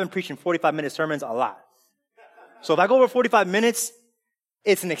 I've been preaching 45-minute sermons a lot. So if I go over 45 minutes,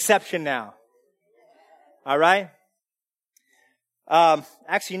 it's an exception now. All right?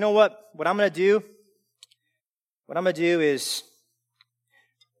 Actually, you know what? What I'm going to do is,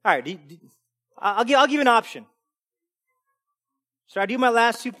 all right, I'll give you an option. Should I do my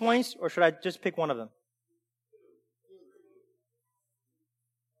last 2 points, or should I just pick one of them?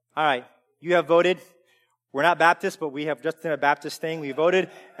 All right, you have voted. We're not Baptist, but we have just done a Baptist thing. We voted,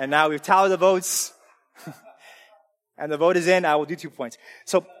 and now we've tallied the votes. And the vote is in. I will do 2 points.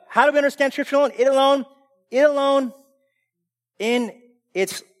 So how do we understand Scripture alone? It alone in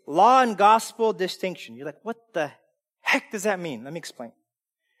its law and gospel distinction. You're like, what the heck does that mean? Let me explain.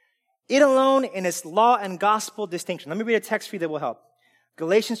 It alone in its law and gospel distinction. Let me read a text for you that will help.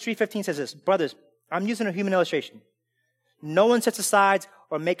 Galatians 3:15 says this. Brothers, I'm using a human illustration. No one sets aside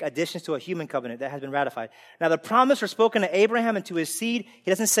or make additions to a human covenant that has been ratified. Now the promise was spoken to Abraham and to his seed. He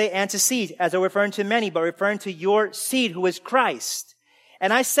doesn't say and to seed as though referring to many, but referring to your seed who is Christ.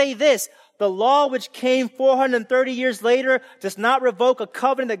 And I say this, The law which came 430 years later does not revoke a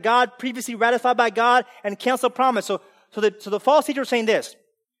covenant that God previously ratified by God and cancel a promise. So the false teacher was saying this.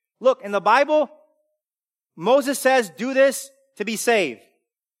 Look, in the Bible, Moses says, do this to be saved.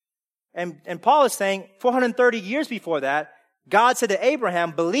 And Paul is saying, 430 years before that, God said to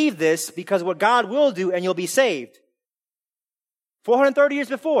Abraham, believe this because what God will do and you'll be saved. 430 years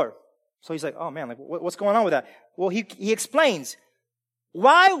before. So he's like, oh man, like what's going on with that? Well, he explains.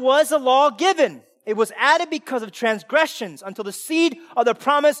 Why was the law given? It was added because of transgressions until the seed of the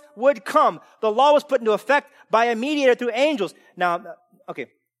promise would come. The law was put into effect by a mediator through angels. Now, okay.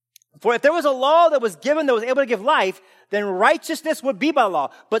 For if there was a law that was given that was able to give life, then righteousness would be by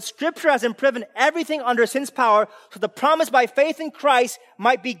law. But Scripture has imprisoned everything under sin's power, so the promise by faith in Christ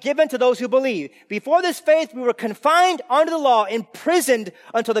might be given to those who believe. Before this faith, we were confined under the law, imprisoned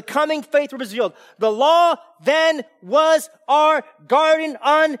until the coming faith was revealed. The law then was our guardian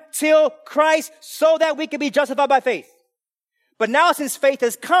until Christ, so that we could be justified by faith. But now since faith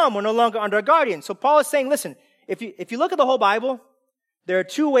has come, we're no longer under a guardian. So Paul is saying, listen, if you look at the whole Bible, there are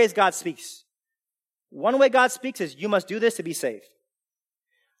two ways God speaks. One way God speaks is you must do this to be saved.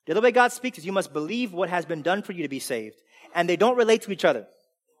 The other way God speaks is you must believe what has been done for you to be saved. And they don't relate to each other.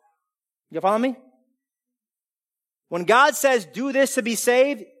 You follow me? When God says do this to be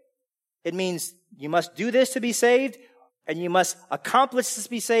saved, it means you must do this to be saved and you must accomplish this to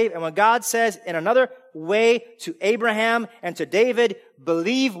be saved. And when God says in another way to Abraham and to David,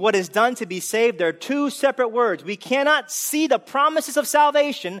 believe what is done to be saved, there are two separate words. We cannot see the promises of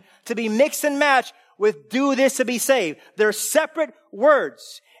salvation to be mixed and matched with do this to be saved. They're separate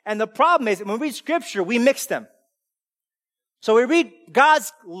words. And the problem is, when we read Scripture, we mix them. So we read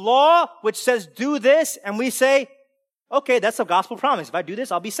God's law, which says do this, and we say, okay, that's a gospel promise. If I do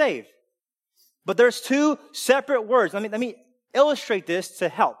this, I'll be saved. But there's two separate words. Let me illustrate this to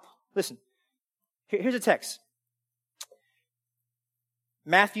help. Listen. Here's a text.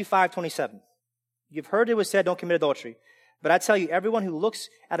 Matthew 5:27. You've heard it was said, don't commit adultery. But I tell you, everyone who looks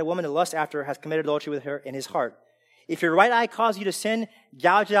at a woman to lust after her has committed adultery with her in his heart. If your right eye causes you to sin,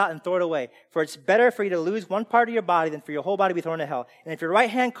 gouge it out and throw it away. For it's better for you to lose one part of your body than for your whole body to be thrown into hell. And if your right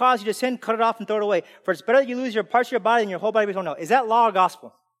hand causes you to sin, cut it off and throw it away. For it's better that you lose your parts of your body than your whole body to be thrown into hell. Is that law or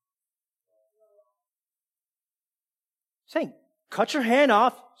gospel? Saying, cut your hand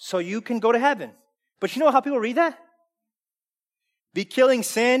off so you can go to heaven. But you know how people read that? Be killing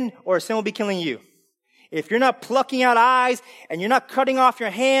sin or sin will be killing you. If you're not plucking out eyes and you're not cutting off your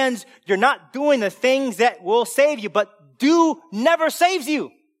hands, you're not doing the things that will save you. But do never saves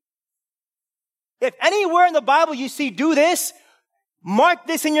you. If anywhere in the Bible you see do this, mark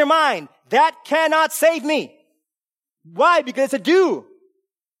this in your mind. That cannot save me. Why? Because it's a do.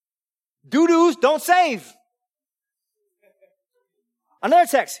 Do-dos don't save. Another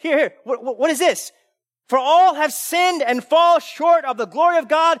text. Here. What is this? For all have sinned and fall short of the glory of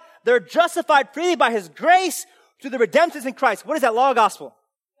God. They're justified freely by His grace through the redemption in Christ. What is that law or gospel?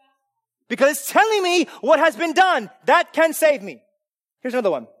 Because it's telling me what has been done. That can save me. Here's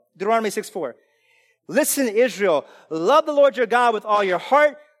another one. Deuteronomy 6:4. Listen, Israel, love the Lord your God with all your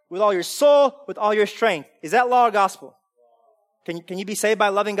heart, with all your soul, with all your strength. Is that law or gospel? Can you be saved by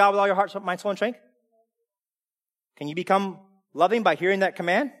loving God with all your heart, mind, soul, and strength? Can you become loving by hearing that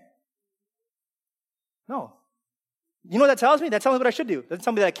command? No. You know what that tells me? That tells me what I should do. It doesn't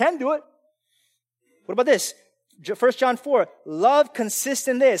tell me that I can do it. What about this? 1 John 4. Love consists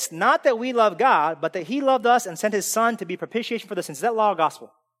in this, not that we love God, but that He loved us and sent His Son to be propitiation for the sins. Is that law or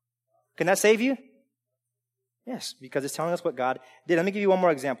gospel? Can that save you? Yes, because it's telling us what God did. Let me give you one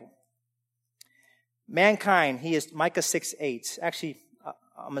more example. Mankind, he is Micah 6:8. Actually,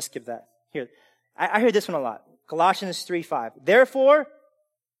 I'm going to skip that. Here, I hear this one a lot. Colossians 3:5. Therefore,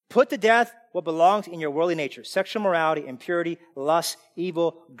 put to death what belongs in your worldly nature. Sexual morality, impurity, lust,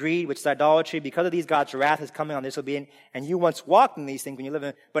 evil, greed, which is idolatry. Because of these, God's wrath is coming on disobedient. And you once walked in these things when you live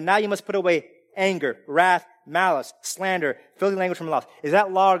in, but now you must put away anger, wrath, malice, slander, filthy language from mouth. Is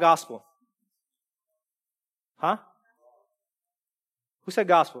that law or gospel? Huh? Who said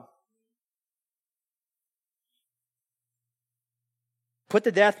gospel? Put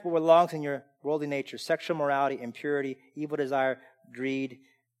to death what belongs in your worldly nature. Sexual morality, impurity, evil desire, greed.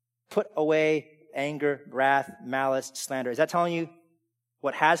 Put away anger, wrath, malice, slander. Is that telling you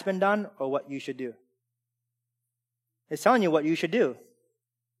what has been done or what you should do? It's telling you what you should do.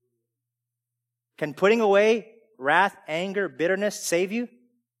 Can putting away wrath, anger, bitterness save you?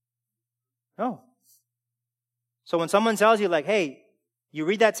 No. So when someone tells you like, hey, you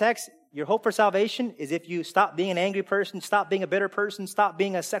read that text, your hope for salvation is if you stop being an angry person, stop being a bitter person, stop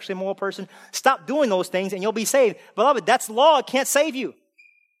being a sexually immoral person, stop doing those things and you'll be saved. Beloved, that's law. It can't save you.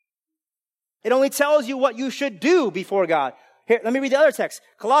 It only tells you what you should do before God. Here, let me read the other text.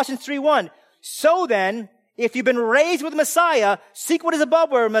 Colossians 3:1. So then, if you've been raised with Messiah, seek what is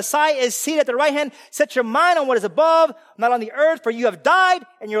above, where Messiah is seated at the right hand. Set your mind on what is above, not on the earth, for you have died,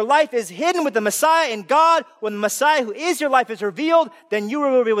 and your life is hidden with the Messiah in God. When the Messiah, who is your life, is revealed, then you will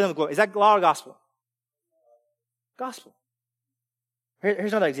be revealed with him in glory. Is that law or gospel? Gospel.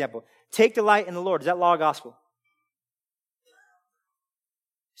 Here's another example. Take delight in the Lord. Is that law or gospel?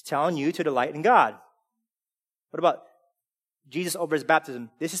 It's telling you to delight in God. What about Jesus over his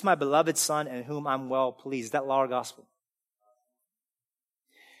baptism? This is my beloved Son in whom I'm well pleased. Is that law or gospel?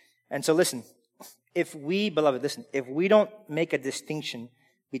 And so listen, if we don't make a distinction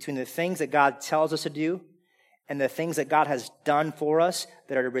between the things that God tells us to do and the things that God has done for us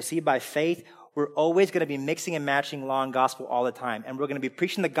that are to receive by faith, we're always going to be mixing and matching law and gospel all the time. And we're going to be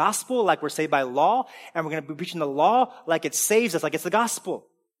preaching the gospel like we're saved by law, and we're going to be preaching the law like it saves us, like it's the gospel.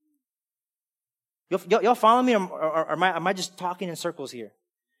 Y'all follow me, or am I just talking in circles here?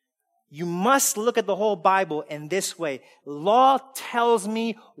 You must look at the whole Bible in this way. Law tells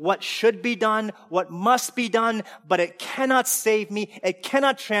me what should be done, what must be done, but it cannot save me. It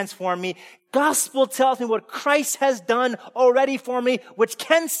cannot transform me. Gospel tells me what Christ has done already for me, which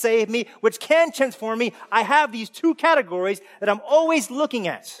can save me, which can transform me. I have these two categories that I'm always looking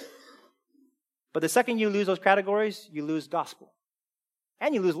at. But the second you lose those categories, you lose gospel.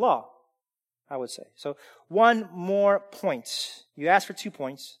 And you lose law, I would say. So one more point. You asked for 2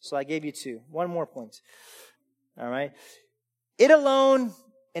 points, so I gave you 2. One more point. All right. It alone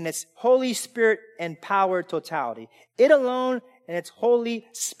in its Holy Spirit empowered totality. It alone in its Holy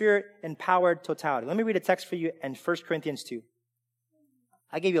Spirit empowered totality. Let me read a text for you in 1 Corinthians 2.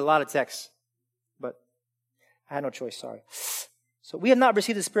 I gave you a lot of texts, but I had no choice, sorry. So we have not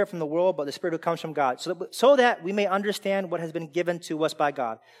received the Spirit from the world, but the Spirit who comes from God, so that we may understand what has been given to us by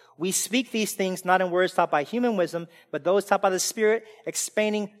God. We speak these things not in words taught by human wisdom, but those taught by the Spirit,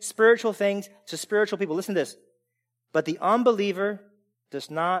 explaining spiritual things to spiritual people. Listen to this. But the unbeliever does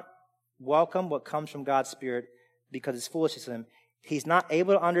not welcome what comes from God's Spirit because it's foolishness to him. He's not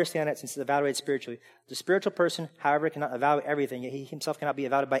able to understand it since it's evaluated spiritually. The spiritual person, however, cannot evaluate everything, yet he himself cannot be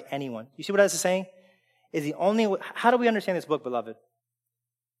evaluated by anyone. You see what this is saying? Is the only way. How do we understand this book, beloved?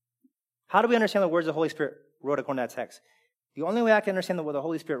 How do we understand the words the Holy Spirit wrote according to that text? The only way I can understand what the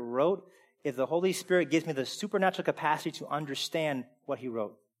Holy Spirit wrote is the Holy Spirit gives me the supernatural capacity to understand what he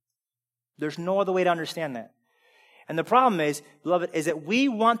wrote. There's no other way to understand that. And the problem is, beloved, is that we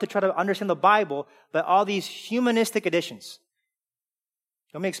want to try to understand the Bible by all these humanistic additions.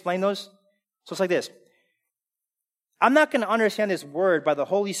 Let me explain those. So it's like this. I'm not going to understand this word by the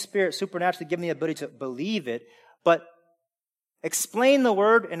Holy Spirit supernaturally giving me the ability to believe it, but explain the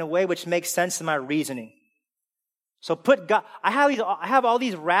word in a way which makes sense in my reasoning. So put God, I have all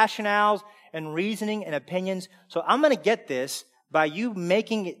these rationales and reasoning and opinions, so I'm going to get this by you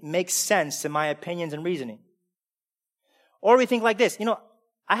making it make sense in my opinions and reasoning. Or we think like this,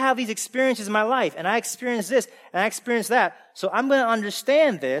 I have these experiences in my life, and I experienced this, and I experienced that, so I'm going to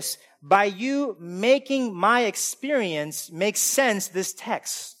understand this by you making my experience make sense this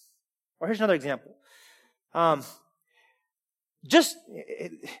text. Or here's another example. Just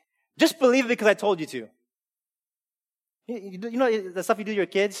believe it because I told you to. You know the stuff you do to your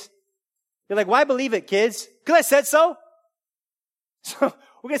kids? You're like, why believe it, kids? Because I said so? So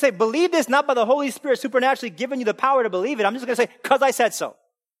we're going to say, believe this not by the Holy Spirit supernaturally giving you the power to believe it. I'm just going to say, because I said so.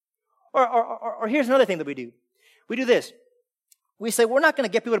 Or here's another thing that we do. We do this. We say, we're not going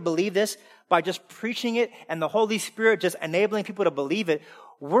to get people to believe this by just preaching it and the Holy Spirit just enabling people to believe it.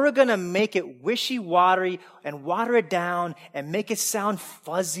 We're going to make it wishy-washy and water it down and make it sound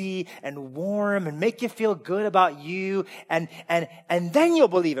fuzzy and warm and make you feel good about you. And then you'll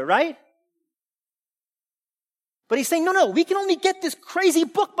believe it, right? But he's saying, no, we can only get this crazy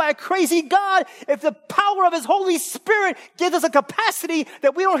book by a crazy God if the power of his Holy Spirit gives us a capacity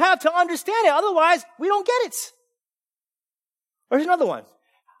that we don't have to understand it. Otherwise, we don't get it. Or here's another one.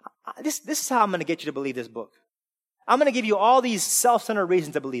 This is how I'm going to get you to believe this book. I'm going to give you all these self-centered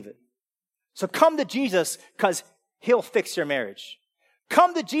reasons to believe it. So come to Jesus because he'll fix your marriage.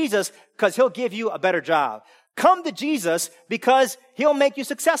 Come to Jesus because he'll give you a better job. Come to Jesus because he'll make you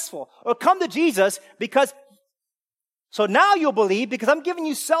successful. Or come to Jesus because... So now you'll believe because I'm giving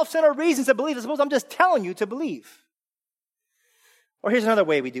you self-centered reasons to believe. I suppose I'm just telling you to believe. Or here's another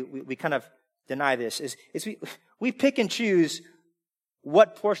way we kind of deny this is we pick and choose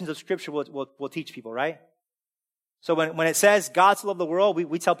what portions of Scripture will teach people, right? So when it says God so loved the world,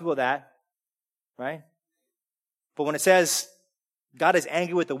 we tell people that, right? But when it says God is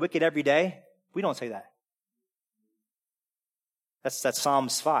angry with the wicked every day, we don't say that. That's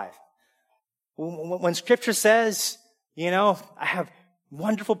Psalms 5. When Scripture says, I have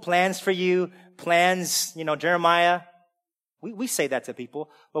wonderful plans for you, plans, Jeremiah, we say that to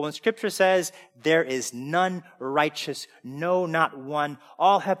people. But when Scripture says, there is none righteous, no, not one,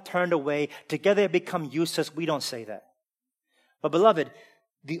 all have turned away, together have become useless, we don't say that. But beloved,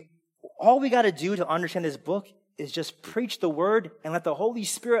 all we got to do to understand this book is just preach the word and let the Holy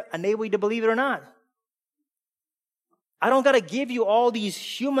Spirit enable you to believe it or not. I don't got to give you all these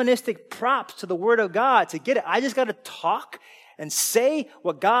humanistic props to the word of God to get it. I just got to talk and say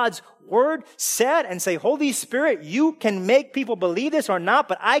what God's word said and say, Holy Spirit, you can make people believe this or not,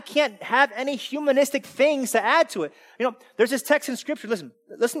 but I can't have any humanistic things to add to it. There's this text in Scripture. Listen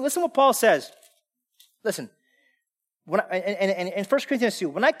what Paul says. Listen. In 1 Corinthians 2,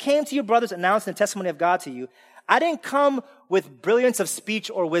 when I came to you, brothers, announcing the testimony of God to you, I didn't come with brilliance of speech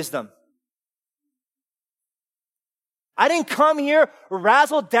or wisdom. I didn't come here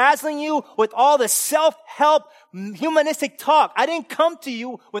razzle-dazzling you with all the self-help, humanistic talk. I didn't come to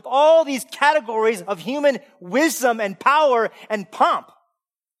you with all these categories of human wisdom and power and pomp.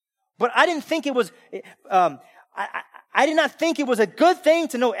 But I didn't think it was, I did not think it was a good thing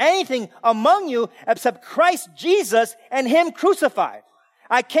to know anything among you except Christ Jesus and Him crucified.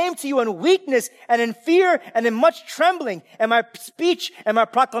 I came to you in weakness and in fear and in much trembling, and my speech and my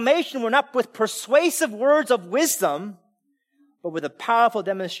proclamation were not with persuasive words of wisdom, but with a powerful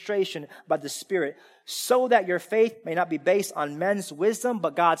demonstration by the Spirit, so that your faith may not be based on men's wisdom,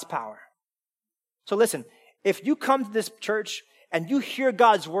 but God's power. So listen, if you come to this church and you hear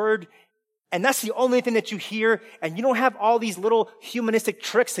God's word, and that's the only thing that you hear, and you don't have all these little humanistic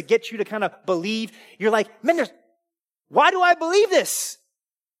tricks to get you to kind of believe, you're like, man, why do I believe this?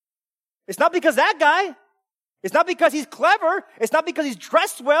 It's not because that guy. It's not because he's clever. It's not because he's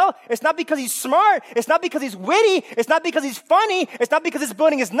dressed well. It's not because he's smart. It's not because he's witty. It's not because he's funny. It's not because this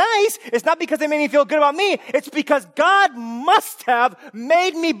building is nice. It's not because they made me feel good about me. It's because God must have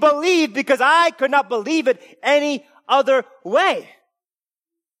made me believe because I could not believe it any other way.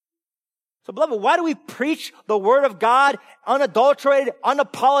 So, beloved, why do we preach the Word of God unadulterated,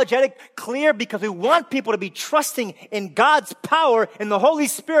 unapologetic, clear? Because we want people to be trusting in God's power, in the Holy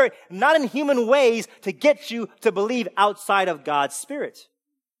Spirit, not in human ways to get you to believe outside of God's Spirit.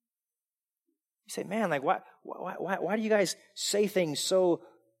 You say, man, like, why do you guys say things so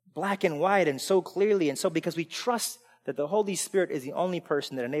black and white and so clearly? And so because we trust that the Holy Spirit is the only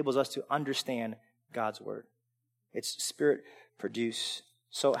person that enables us to understand God's Word. It's Spirit produced.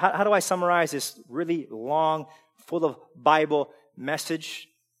 So how do I summarize this really long, full of Bible message?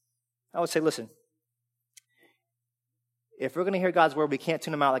 I would say, listen, if we're going to hear God's word, we can't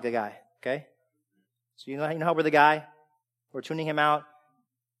tune him out like the guy, okay? So you know how we're the guy? We're tuning him out,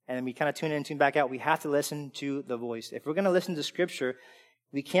 and then we kind of tune in and tune back out. We have to listen to the voice. If we're going to listen to Scripture,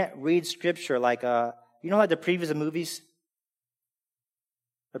 we can't read Scripture like, like the previews of movies?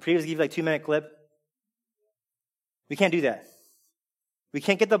 The previews give you like 2-minute clip. We can't do that. We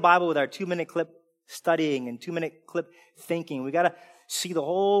can't get the Bible with our 2-minute clip studying and 2-minute clip thinking. We got to see the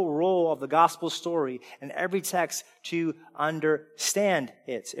whole role of the gospel story and every text to understand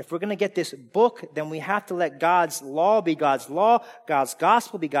it. If we're going to get this book, then we have to let God's law be God's law, God's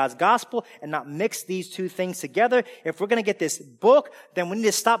gospel be God's gospel, and not mix these two things together. If we're going to get this book, then we need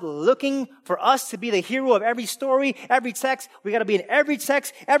to stop looking for us to be the hero of every story, every text. We got to be in every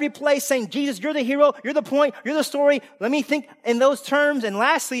text, every place saying, Jesus, you're the hero, you're the point, you're the story. Let me think in those terms. And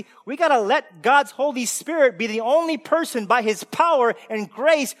lastly, we got to let God's Holy Spirit be the only person by His power and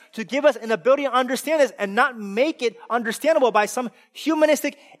grace to give us an ability to understand this and not make it understandable by some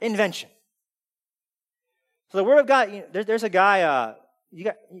humanistic invention. So the Word of God, there's a guy,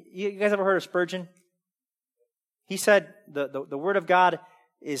 you guys ever heard of Spurgeon? He said the Word of God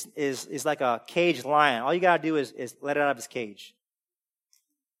is like a caged lion. All you got to do is let it out of his cage.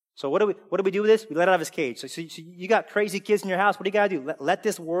 So what do we do with this? We let it out of his cage. So you got crazy kids in your house. What do you got to do? Let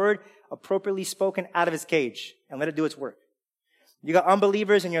this Word appropriately spoken out of his cage and let it do its work. You got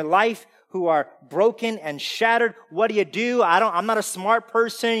unbelievers in your life who are broken and shattered. What do? I'm not a smart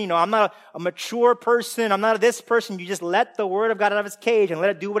person. I'm not a mature person. I'm not this person. You just let the Word of God out of its cage and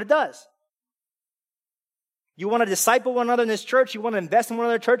let it do what it does. You want to disciple one another in this church. You want to invest in one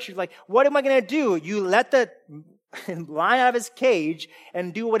another church. You're like, what am I going to do? You let the lion out of his cage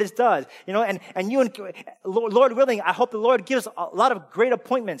and do what it does. And Lord willing, I hope the Lord gives a lot of great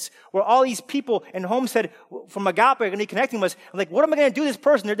appointments where all these people in Homestead from Agape are going to be connecting with us. I'm like, what am I going to do with this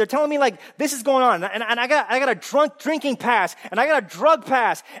person? They're telling me like, this is going on. And I got a drinking pass, and I got a drug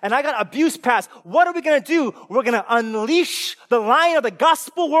pass, and I got abuse pass. What are we going to do? We're going to unleash the lion of the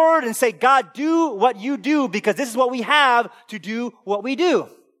gospel word and say, God, do what you do, because this is what we have to do what we do.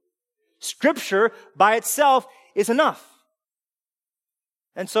 Scripture by itself is enough.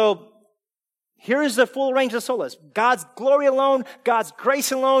 And so, here is the full range of solas. God's glory alone, God's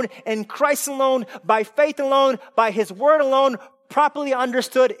grace alone, in Christ alone, by faith alone, by His Word alone, properly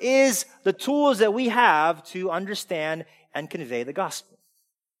understood is the tools that we have to understand and convey the gospel.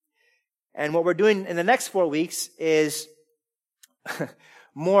 And what we're doing in the next 4 weeks is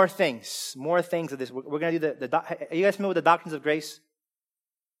more things of this. We're going to do are you guys familiar with the doctrines of grace?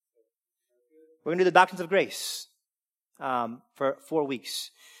 We're going to do the doctrines of grace for 4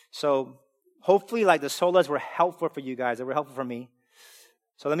 weeks. So hopefully, like the solas were helpful for you guys. They were helpful for me.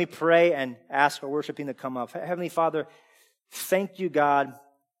 So let me pray and ask our worship team to come up. Heavenly Father, thank you, God,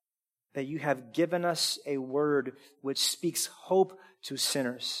 that you have given us a word which speaks hope to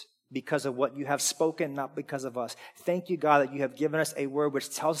sinners because of what you have spoken, not because of us. Thank you, God, that you have given us a word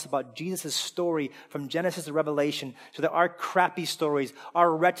which tells us about Jesus' story from Genesis to Revelation, so that our crappy stories,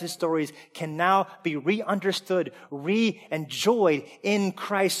 our wretched stories can now be re-understood, re-enjoyed in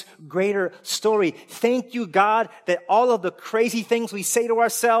Christ's greater story. Thank you, God, that all of the crazy things we say to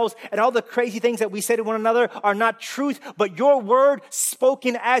ourselves and all the crazy things that we say to one another are not truth, but your word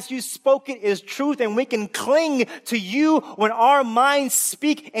spoken as you spoke it is truth, and we can cling to you when our minds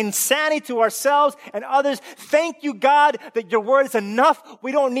speak insanity to ourselves and others. Thank you, God, that your word is enough.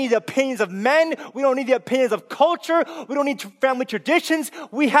 We don't need the opinions of men. We don't need the opinions of culture. We don't need family traditions.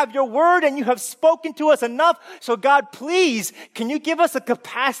 We have your word, and you have spoken to us enough. So God, please, can you give us a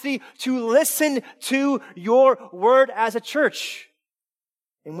capacity to listen to your word as a church?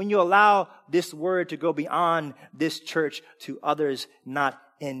 And when you allow this word to go beyond this church to others not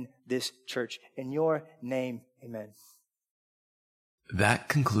in this church. In your name, amen. That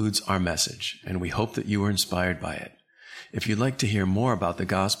concludes our message, and we hope that you were inspired by it. If you'd like to hear more about the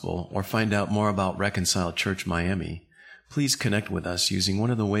gospel or find out more about Reconciled Church Miami, please connect with us using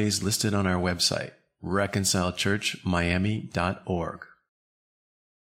one of the ways listed on our website, reconciledchurchmiami.org.